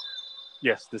 no.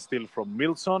 Yes, the steal from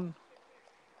Milson.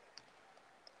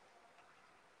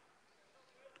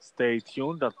 Stay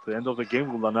tuned. At the end of the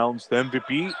game, we'll announce the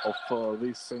MVP of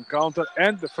this encounter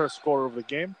and the first scorer of the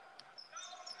game.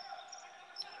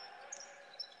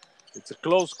 It's a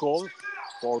close call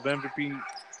for the MVP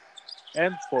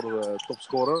and for the top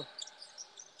scorer.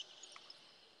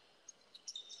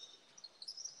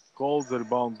 Call, the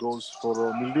rebound goes for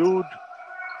Milud.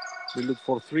 Milud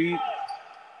for three.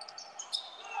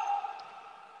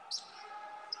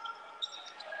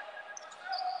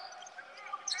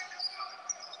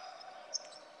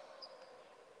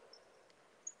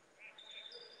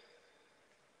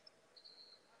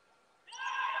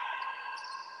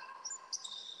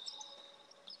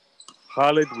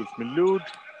 Khalid with Milud.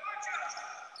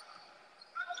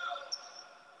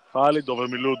 Khalid over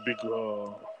Milud, big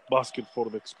basket for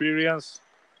the experience.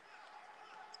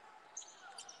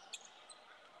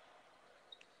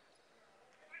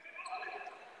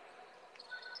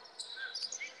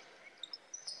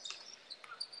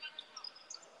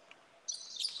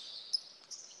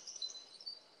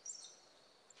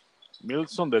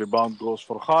 Milson, the rebound goes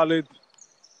for Khalid.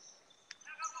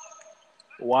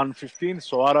 1:15,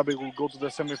 so Arabi will go to the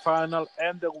semi-final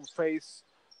and they will face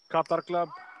Qatar Club,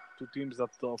 two teams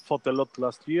that fought a lot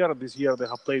last year. This year they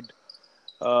have played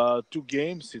 2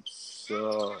 games. It's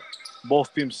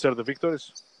both teams share the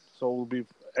victories, so it will be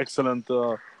excellent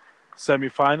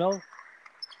semi-final.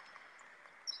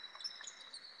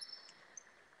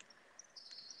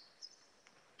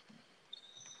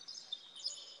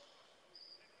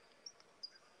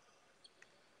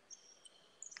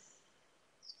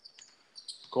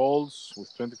 Coles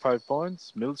with 25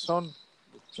 points, Milson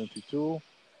with 22.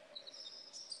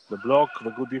 The block,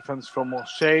 the good defense from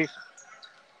Sheikh.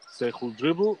 Sheikh will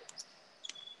dribble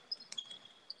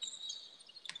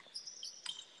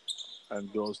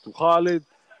and goes to Khalid.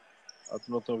 I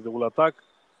do not know if they will attack.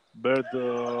 Bird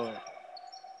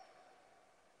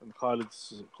and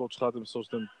Khalid's coach Khatem shows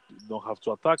them don't have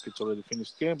to attack. It's already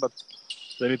finished game, but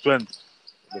they need to end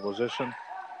the possession.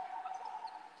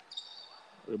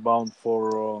 Rebound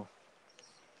for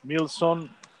Milson.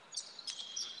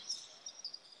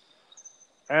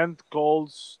 And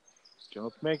Coles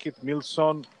cannot make it.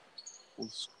 Milson will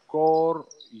score.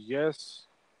 Yes.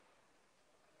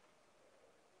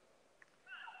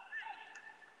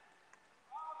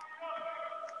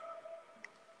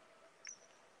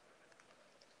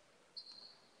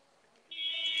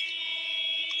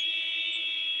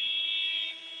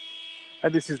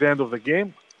 And this is the end of the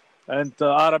game. And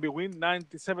Arabi win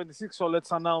 90-76. So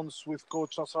let's announce with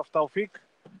Coach Ashraf Taufik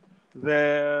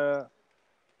the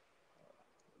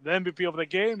The MVP of the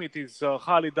game, it is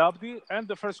Khalid Abdi, and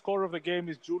the first scorer of the game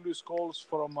is Julius Coles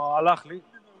from Al Ahli,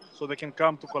 so they can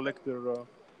come to collect their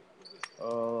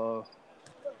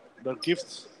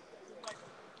gifts.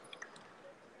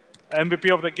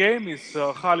 MVP of the game is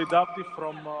Khalid Abdi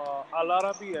from Al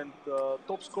Arabi, and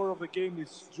top scorer of the game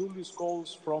is Julius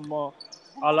Coles from Al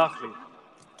Ahli.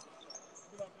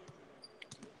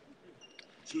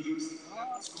 Julius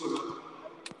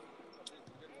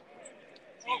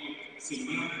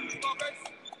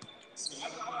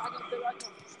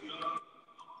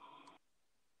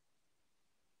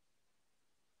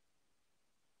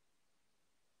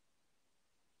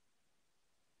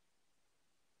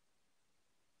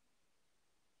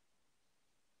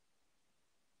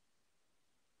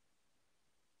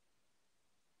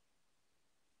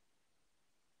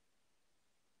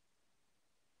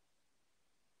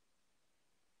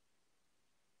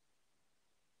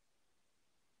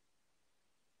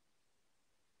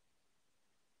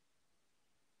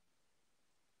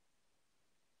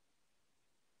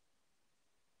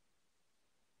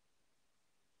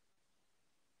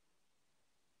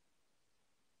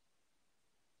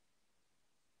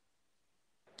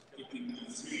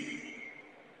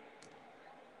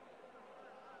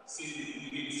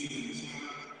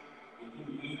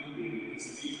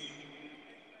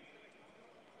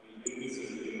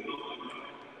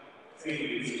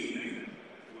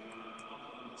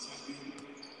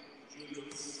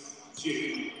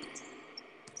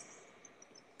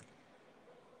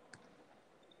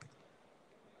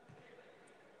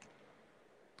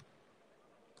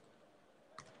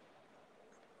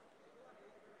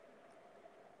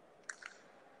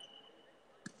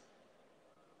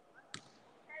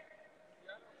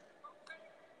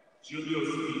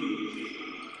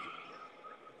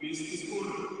Best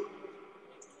scorer.